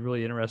just be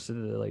really interested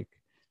to like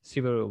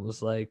see what it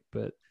was like,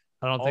 but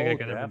I don't think I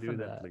can ever do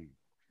that.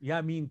 Yeah,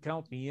 I mean,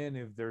 count me in.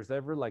 If there's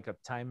ever like a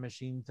time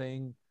machine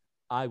thing,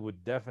 I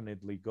would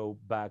definitely go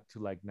back to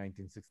like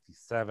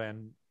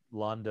 1967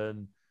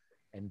 London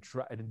and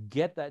try and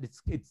get that.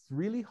 It's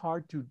really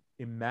hard to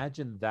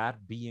imagine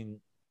that being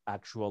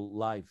actual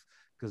life,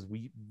 because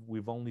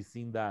we've only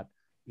seen that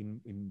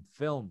in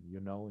film,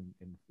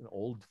 in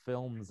old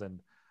films,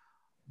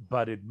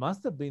 but it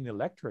must have been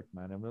electric,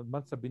 man. I mean, it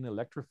must have been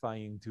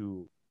electrifying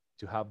to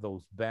have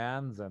those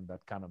bands and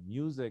that kind of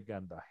music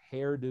and the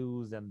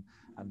hairdos and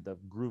the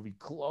groovy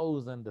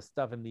clothes and the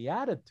stuff, and the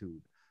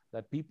attitude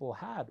that people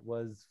had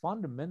was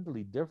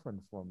fundamentally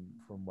different from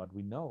what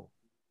we know.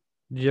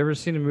 You ever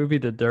seen the movie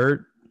The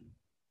Dirt?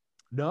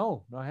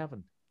 No, I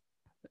haven't.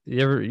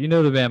 You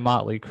know the band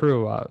Motley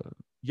Crue?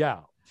 Yeah,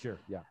 sure,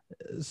 yeah.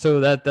 So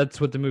that's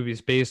what the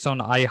movie's based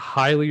on. I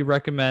highly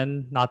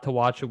recommend not to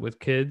watch it with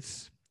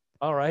kids.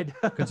 All right,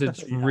 because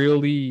it's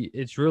really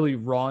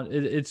raw.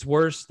 It's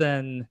worse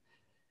than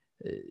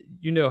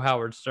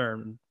Howard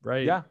Stern,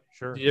 right? Yeah,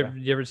 sure.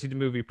 You ever see the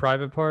movie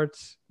Private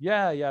Parts?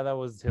 Yeah, that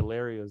was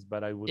hilarious,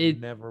 but I would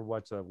never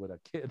watch that with a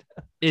kid.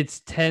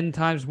 It's 10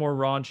 times more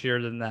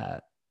raunchier than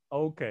that.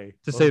 Okay.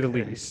 To say the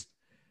least.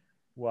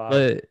 Wow.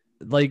 But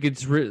like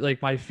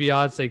like my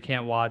fiance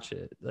can't watch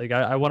it. Like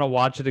I want to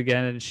watch it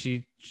again, and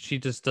she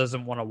just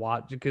doesn't want to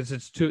watch it because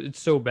it's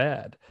so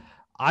bad.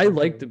 I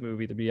liked the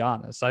movie, to be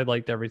honest. I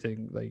liked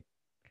everything, like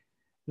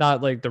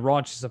not like the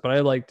raunchy stuff, but I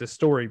liked the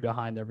story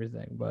behind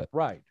everything. But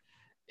right.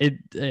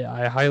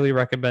 I highly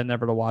recommend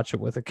never to watch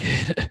it with a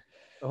kid.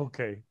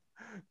 Okay,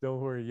 Don't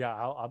worry.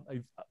 Yeah,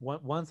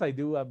 once I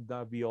do, I'm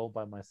gonna be all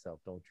by myself.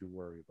 Don't you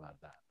worry about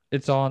that.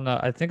 It's on.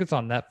 I think it's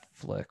on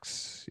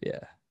Netflix. Yeah,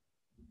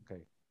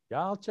 Okay.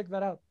 Yeah, I'll check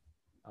that out.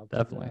 I'll check that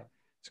definitely. out.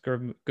 It's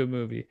a good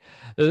movie.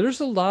 There's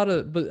a lot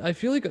of, but I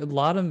feel like a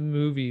lot of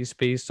movies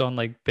based on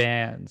like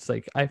bands,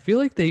 like I feel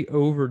like they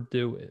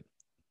overdo it.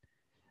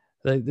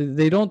 Like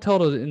they don't tell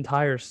the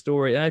entire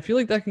story, and I feel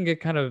like that can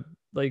get kind of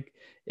like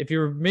if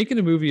you're making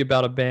a movie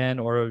about a band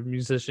or a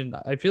musician,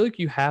 I feel like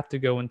you have to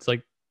go into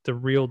like the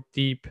real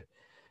deep,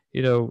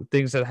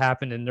 things that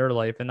happened in their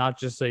life, and not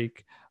just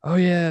like, oh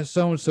yeah,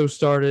 so and so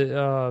started,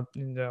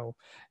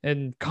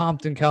 in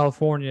Compton,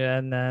 California,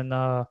 and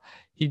then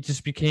he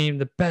just became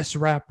the best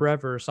rapper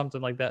ever or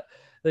something like that.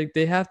 Like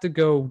they have to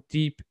go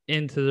deep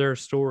into their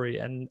story,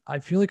 and I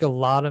feel like a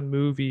lot of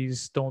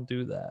movies don't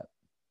do that.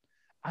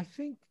 I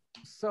think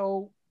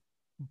so,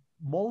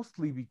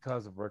 mostly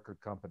because of record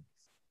companies.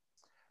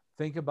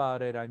 Think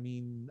about it. I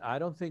mean, I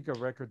don't think a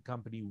record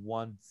company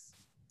wants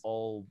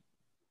all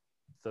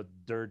the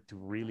dirt to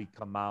really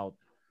come out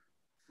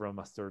from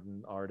a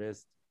certain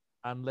artist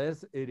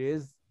unless it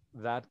is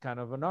that kind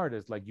of an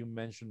artist, like you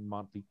mentioned,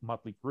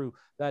 Motley Crue.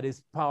 That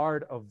is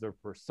part of their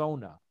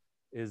persona,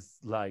 is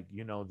like,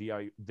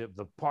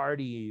 the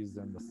parties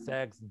and the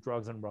sex,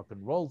 drugs, and rock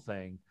and roll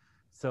thing.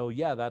 So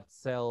yeah, that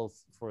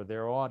sells for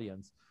their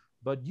audience.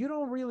 But you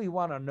don't really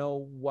want to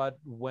know what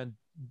went,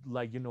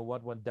 like,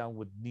 what went down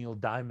with Neil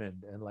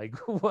Diamond, and like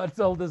what's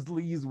all this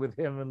leads with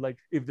him, and like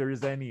if there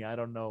is any, I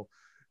don't know.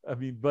 I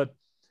mean, but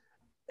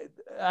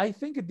I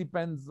think it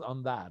depends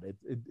on that.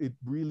 It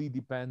really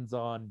depends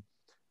on,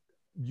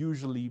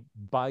 usually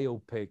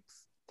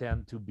biopics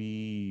tend to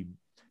be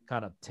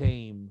kind of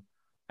tame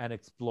and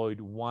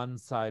exploit one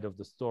side of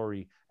the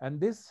story. And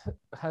this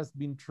has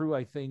been true,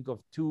 I think,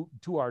 of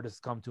two artists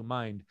come to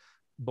mind,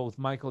 both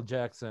Michael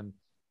Jackson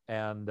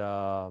and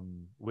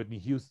Whitney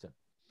Houston.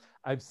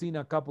 I've seen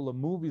a couple of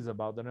movies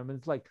about them, and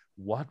it's like,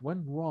 what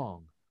went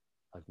wrong?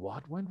 Like,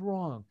 what went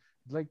wrong?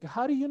 Like,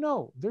 how do you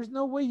know? There's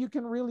no way you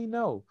can really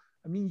know.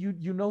 I mean,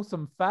 you know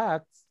some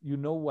facts, you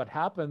know what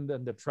happened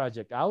and the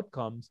tragic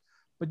outcomes,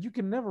 but you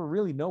can never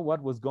really know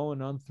what was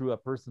going on through a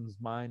person's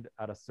mind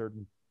at a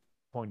certain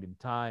point in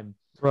time.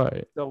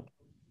 Right. So,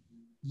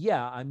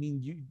 yeah, I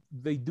mean,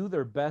 they do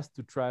their best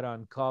to try to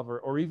uncover,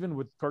 or even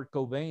with Kurt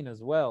Cobain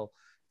as well.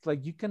 It's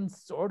like you can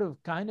sort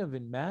of kind of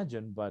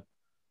imagine, but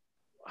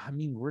I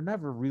mean, we're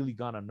never really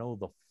gonna know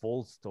the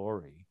full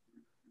story.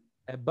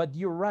 But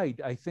you're right.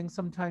 I think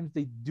sometimes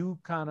they do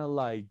kind of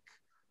like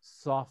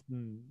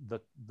soften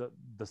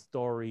the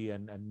story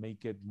and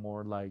make it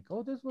more like,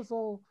 oh, this was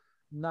all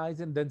nice,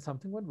 and then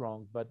something went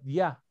wrong. But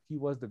yeah, he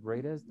was the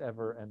greatest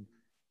ever, and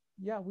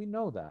yeah, we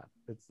know that.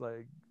 It's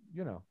like,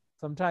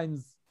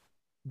 sometimes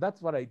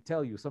that's what I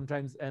tell you.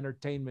 Sometimes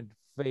entertainment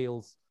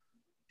fails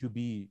to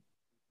be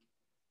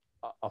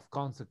of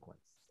consequence.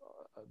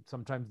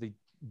 Sometimes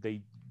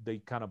they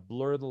kind of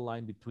blur the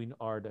line between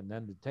art and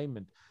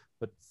entertainment,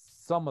 but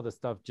some of the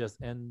stuff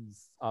just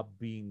ends up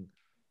being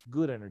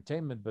good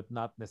entertainment, but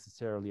not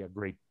necessarily a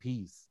great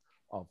piece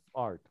of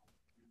art.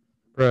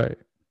 Right.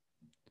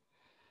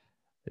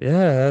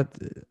 Yeah,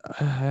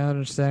 I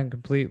understand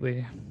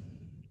completely.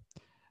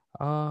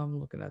 I'm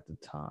looking at the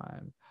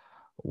time.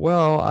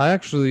 Well,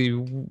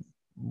 do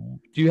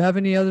you have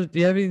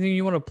anything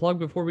you want to plug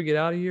before we get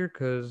out of here?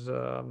 Because,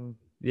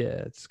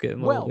 yeah, it's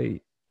getting a little Well,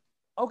 late.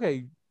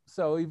 okay,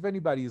 so if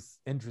anybody's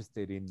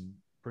interested in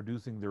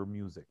producing their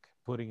music,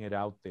 putting it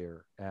out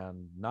there,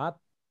 and not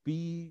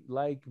be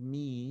like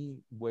me,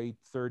 wait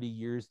 30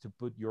 years to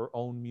put your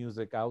own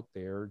music out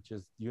there,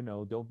 just,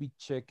 don't be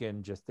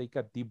chicken, just take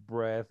a deep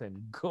breath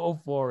and go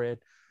for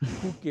it.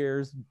 Who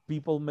cares?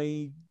 People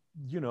may,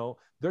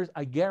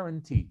 I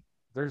guarantee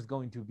there's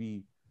going to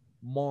be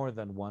more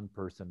than one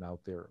person out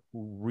there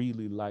who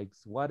really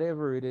likes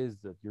whatever it is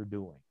that you're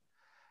doing.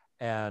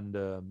 And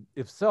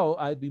if so,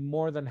 I'd be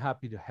more than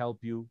happy to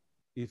help you.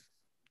 If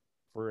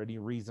for any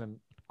reason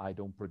I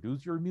don't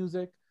produce your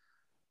music,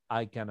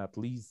 I can at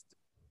least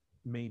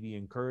maybe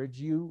encourage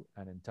you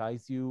and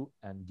entice you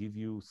and give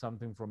you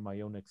something from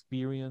my own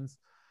experience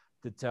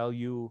to tell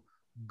you,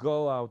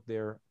 go out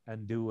there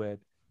and do it.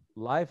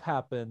 Life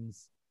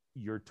happens.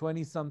 You're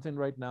 20 something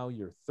right now,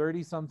 you're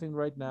 30 something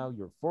right now,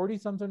 you're 40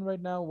 something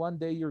right now. One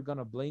day you're going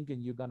to blink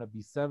and you're going to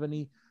be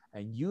 70,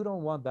 and you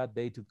don't want that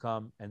day to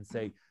come and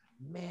say,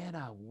 man,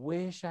 I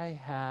wish I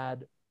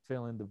had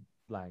fill in the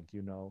blank.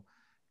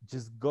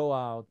 Just go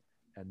out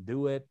and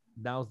do it.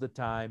 Now's the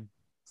time.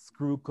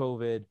 Screw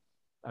COVID.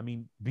 I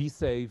mean, be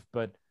safe,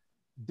 but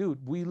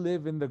dude, we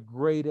live in the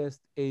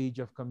greatest age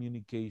of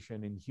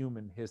communication in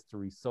human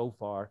history so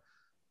far.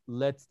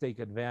 Let's take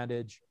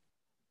advantage.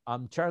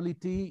 I'm Charlie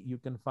T. You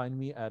can find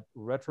me at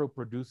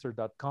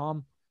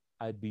retroproducer.com.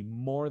 I'd be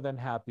more than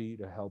happy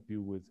to help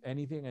you with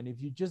anything. And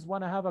if you just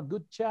want to have a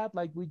good chat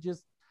like we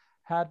just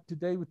had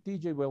today with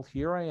TJ, well,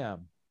 here I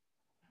am.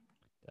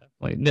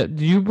 Definitely. Now,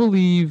 do you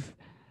believe?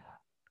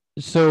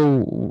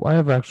 So I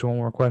have actually one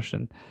more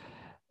question.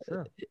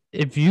 Sure.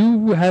 If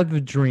you have a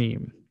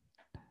dream,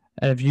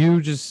 and if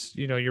you just,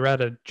 you're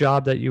at a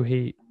job that you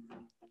hate,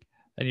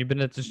 and you've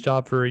been at this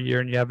job for a year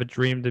and you have a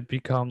dream to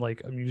become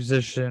like a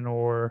musician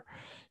or,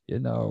 you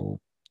know,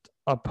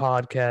 a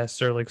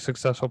podcaster, like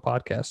successful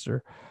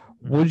podcaster,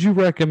 Mhm. would you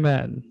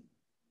recommend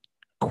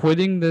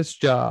quitting this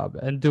job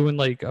and doing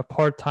like a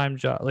part-time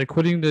job, like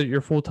quitting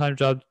your full-time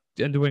job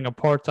and doing a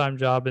part-time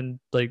job and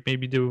like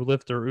maybe do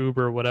Lyft or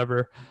Uber or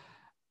whatever,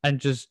 and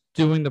just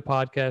doing the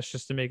podcast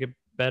just to make it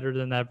better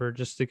than ever,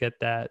 just to get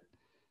that,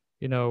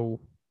 you know,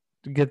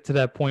 to get to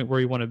that point where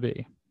you want to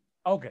be?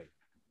 Okay,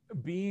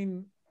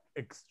 being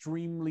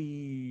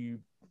extremely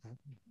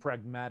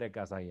pragmatic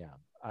as I am,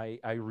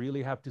 I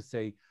really have to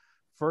say,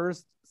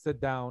 first sit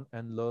down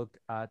and look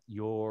at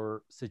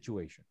your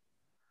situation,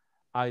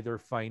 either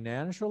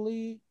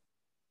financially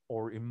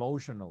or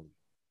emotionally.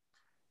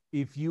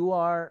 If you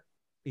are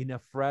in a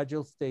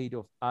fragile state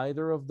of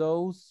either of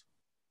those,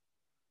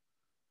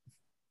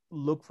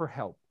 look for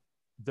help.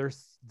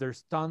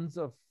 There's tons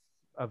of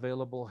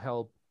available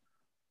help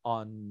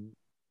on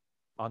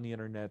the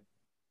internet,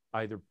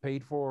 either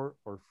paid for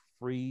or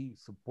free,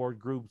 support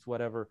groups,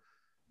 whatever.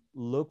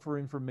 Look for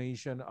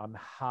information on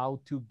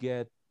how to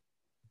get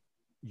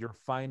your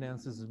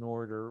finances in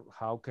order.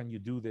 How can you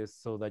do this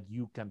so that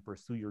you can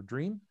pursue your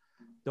dream?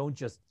 Don't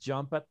just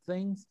jump at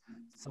things.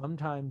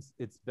 Sometimes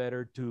it's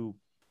better to,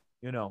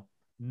 you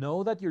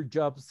know that your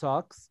job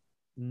sucks,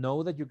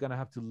 know that you're going to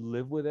have to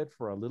live with it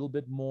for a little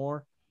bit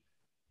more.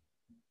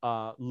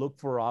 Look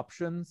for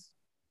options,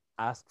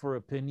 ask for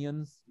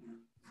opinions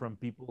from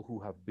people who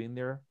have been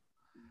there.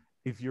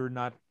 If you're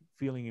not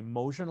feeling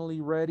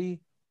emotionally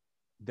ready,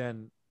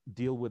 then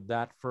deal with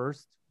that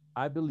first.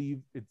 I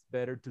believe it's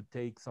better to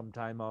take some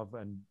time off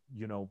and,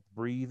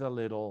 breathe a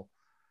little,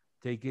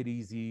 take it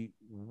easy,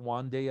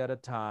 one day at a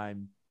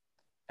time,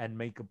 and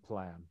make a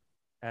plan.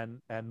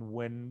 And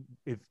when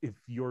if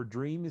your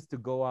dream is to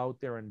go out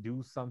there and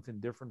do something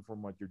different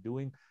from what you're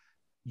doing,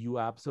 you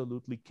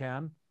absolutely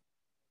can.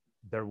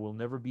 There will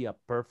never be a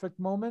perfect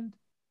moment,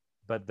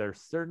 but there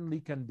certainly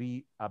can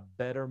be a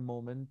better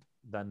moment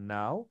than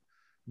now.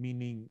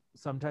 Meaning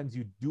sometimes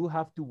you do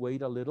have to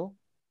wait a little.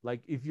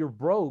 Like if you're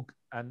broke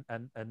and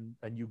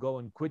you go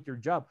and quit your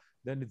job,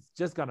 then it's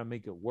just gonna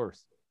make it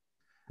worse.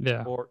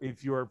 Yeah. Or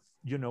if you're,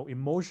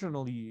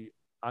 emotionally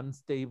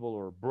unstable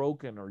or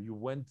broken, or you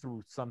went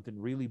through something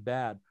really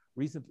bad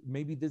recently,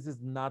 maybe this is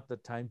not the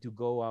time to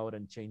go out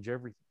and change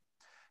everything.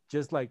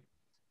 Just like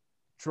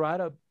try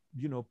to,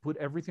 put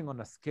everything on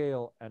a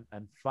scale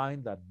and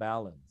find that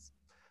balance.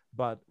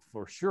 But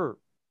for sure,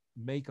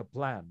 make a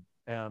plan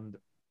and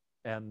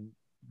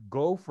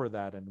go for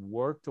that and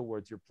work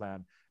towards your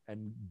plan,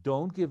 and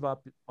don't give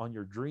up on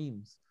your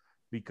dreams.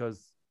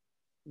 Because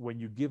when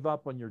you give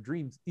up on your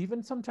dreams,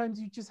 even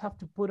sometimes you just have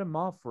to put them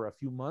off for a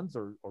few months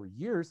or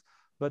years,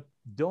 but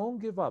don't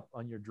give up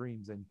on your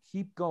dreams and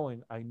keep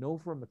going. I know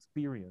from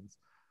experience,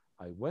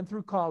 I went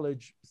through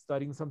college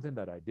studying something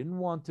that I didn't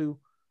want to,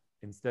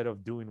 instead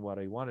of doing what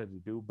I wanted to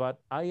do, but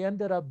I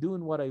ended up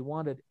doing what I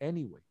wanted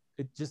anyway.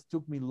 It just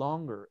took me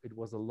longer. It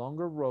was a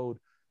longer road,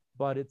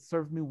 but it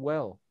served me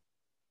well,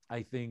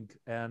 I think.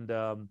 And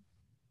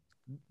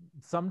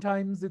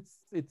sometimes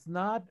it's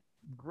not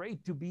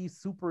great to be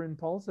super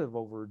impulsive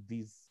over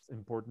these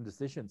important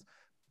decisions.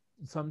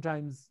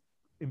 Sometimes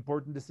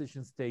important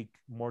decisions take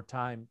more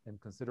time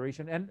and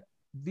consideration. And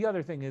the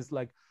other thing is,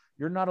 like,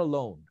 you're not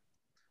alone.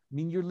 I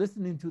mean, you're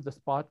listening to this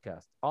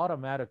podcast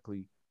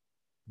automatically,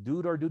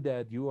 dude or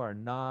dudette, you are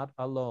not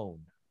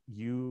alone.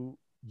 You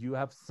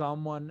have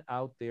someone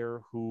out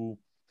there who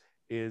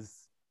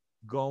is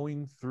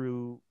going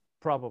through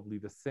probably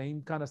the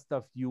same kind of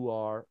stuff you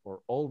are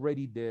or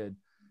already did.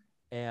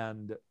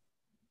 And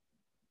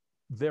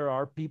there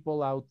are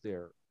people out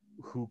there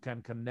who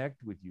can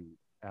connect with you,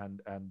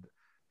 and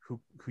who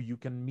you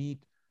can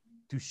meet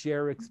to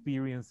share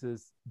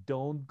experiences.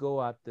 Don't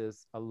go at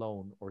this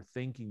alone or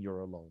thinking you're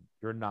alone.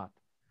 You're not.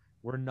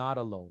 We're not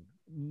alone.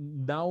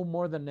 Now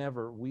more than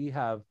ever, we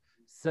have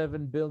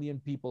 7 billion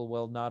people.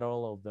 Well, not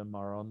all of them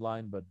are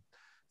online, but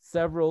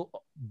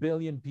several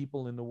billion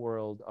people in the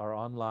world are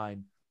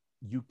online.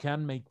 You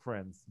can make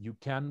friends. You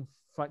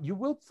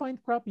will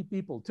find crappy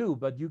people too,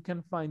 but you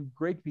can find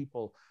great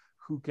people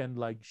who can,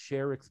 like,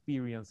 share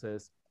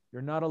experiences.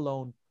 You're not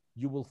alone.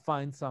 You will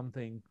find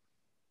something.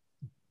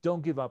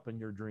 Don't give up on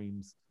your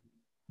dreams.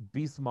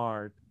 Be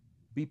smart,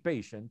 be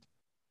patient,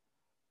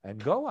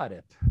 and go at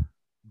it.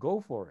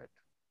 Go for it.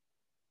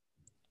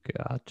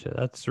 Gotcha.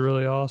 That's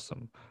really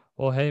awesome.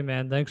 Well, hey,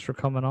 man, thanks for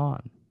coming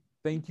on.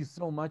 Thank you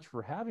so much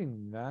for having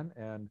me, man.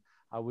 And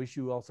I wish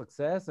you all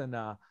success. And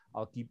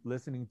I'll keep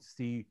listening to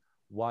see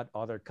what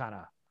other kind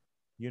of,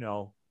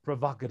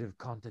 provocative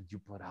content you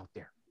put out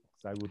there.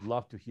 So I would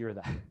love to hear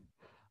that.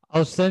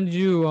 I'll send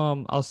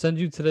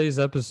you today's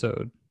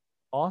episode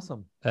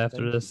Awesome. after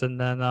Thank this, you. and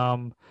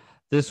then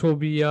this will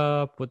be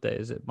up. What day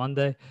is it?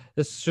 Monday.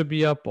 This should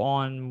be up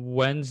on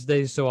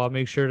Wednesday, so I'll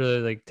make sure to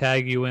like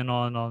tag you in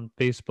on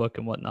Facebook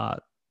and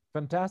whatnot.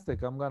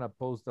 Fantastic. I'm going to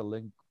post a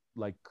link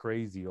like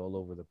crazy all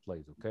over the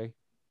place. Okay.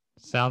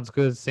 Sounds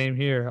good. Same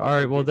here. All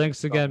right. Well, Okay.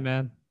 thanks again, So,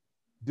 man.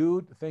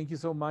 dude, thank you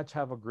so much.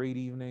 Have a great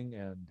evening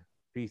and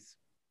peace.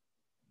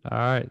 All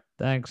right.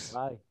 Thanks.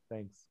 Bye.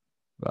 Thanks.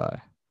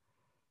 Bye.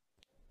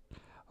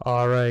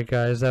 All right,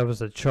 guys. That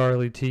was a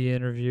Charlie T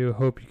interview.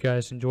 Hope you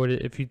guys enjoyed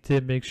it. If you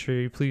did, make sure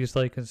you please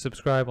like and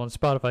subscribe on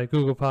Spotify,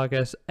 Google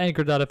Podcasts,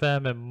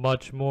 Anchor.fm, and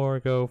much more.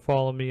 Go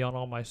follow me on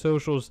all my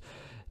socials.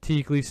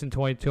 T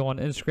Gleason22 on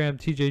Instagram,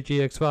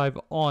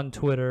 TJGX5 on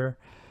Twitter.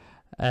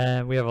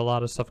 And we have a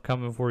lot of stuff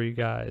coming for you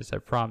guys. I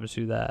promise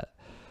you that.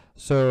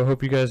 So,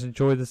 hope you guys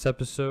enjoyed this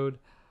episode.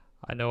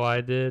 I know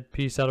I did.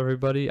 Peace out,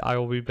 everybody. I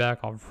will be back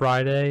on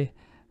Friday.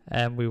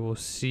 And we will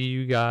see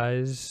you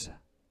guys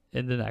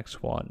in the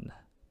next one.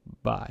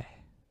 Bye.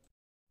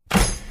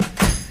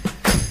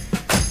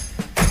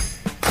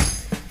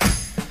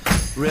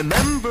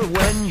 Remember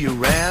when you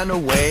ran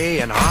away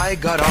and I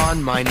got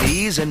on my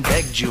knees and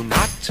begged you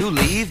not to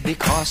leave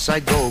because I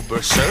go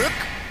berserk?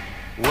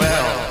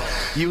 Well,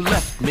 you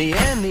left me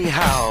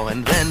anyhow,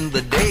 and then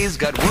the days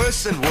got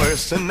worse and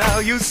worse, and now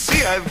you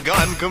see I've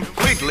gone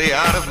completely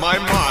out of my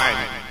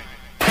mind.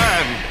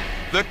 And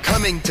they're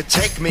coming to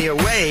take me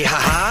away,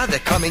 ha-ha, they're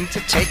coming to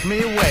take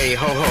me away,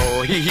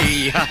 ho-ho,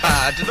 hee-hee,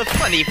 ha-ha, to the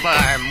funny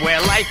farm where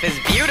life is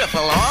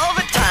beautiful all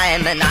the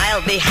time, and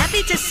I'll be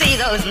happy to see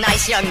those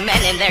nice young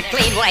men in their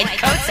clean white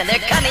coats, and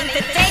they're coming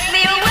to take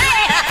me away.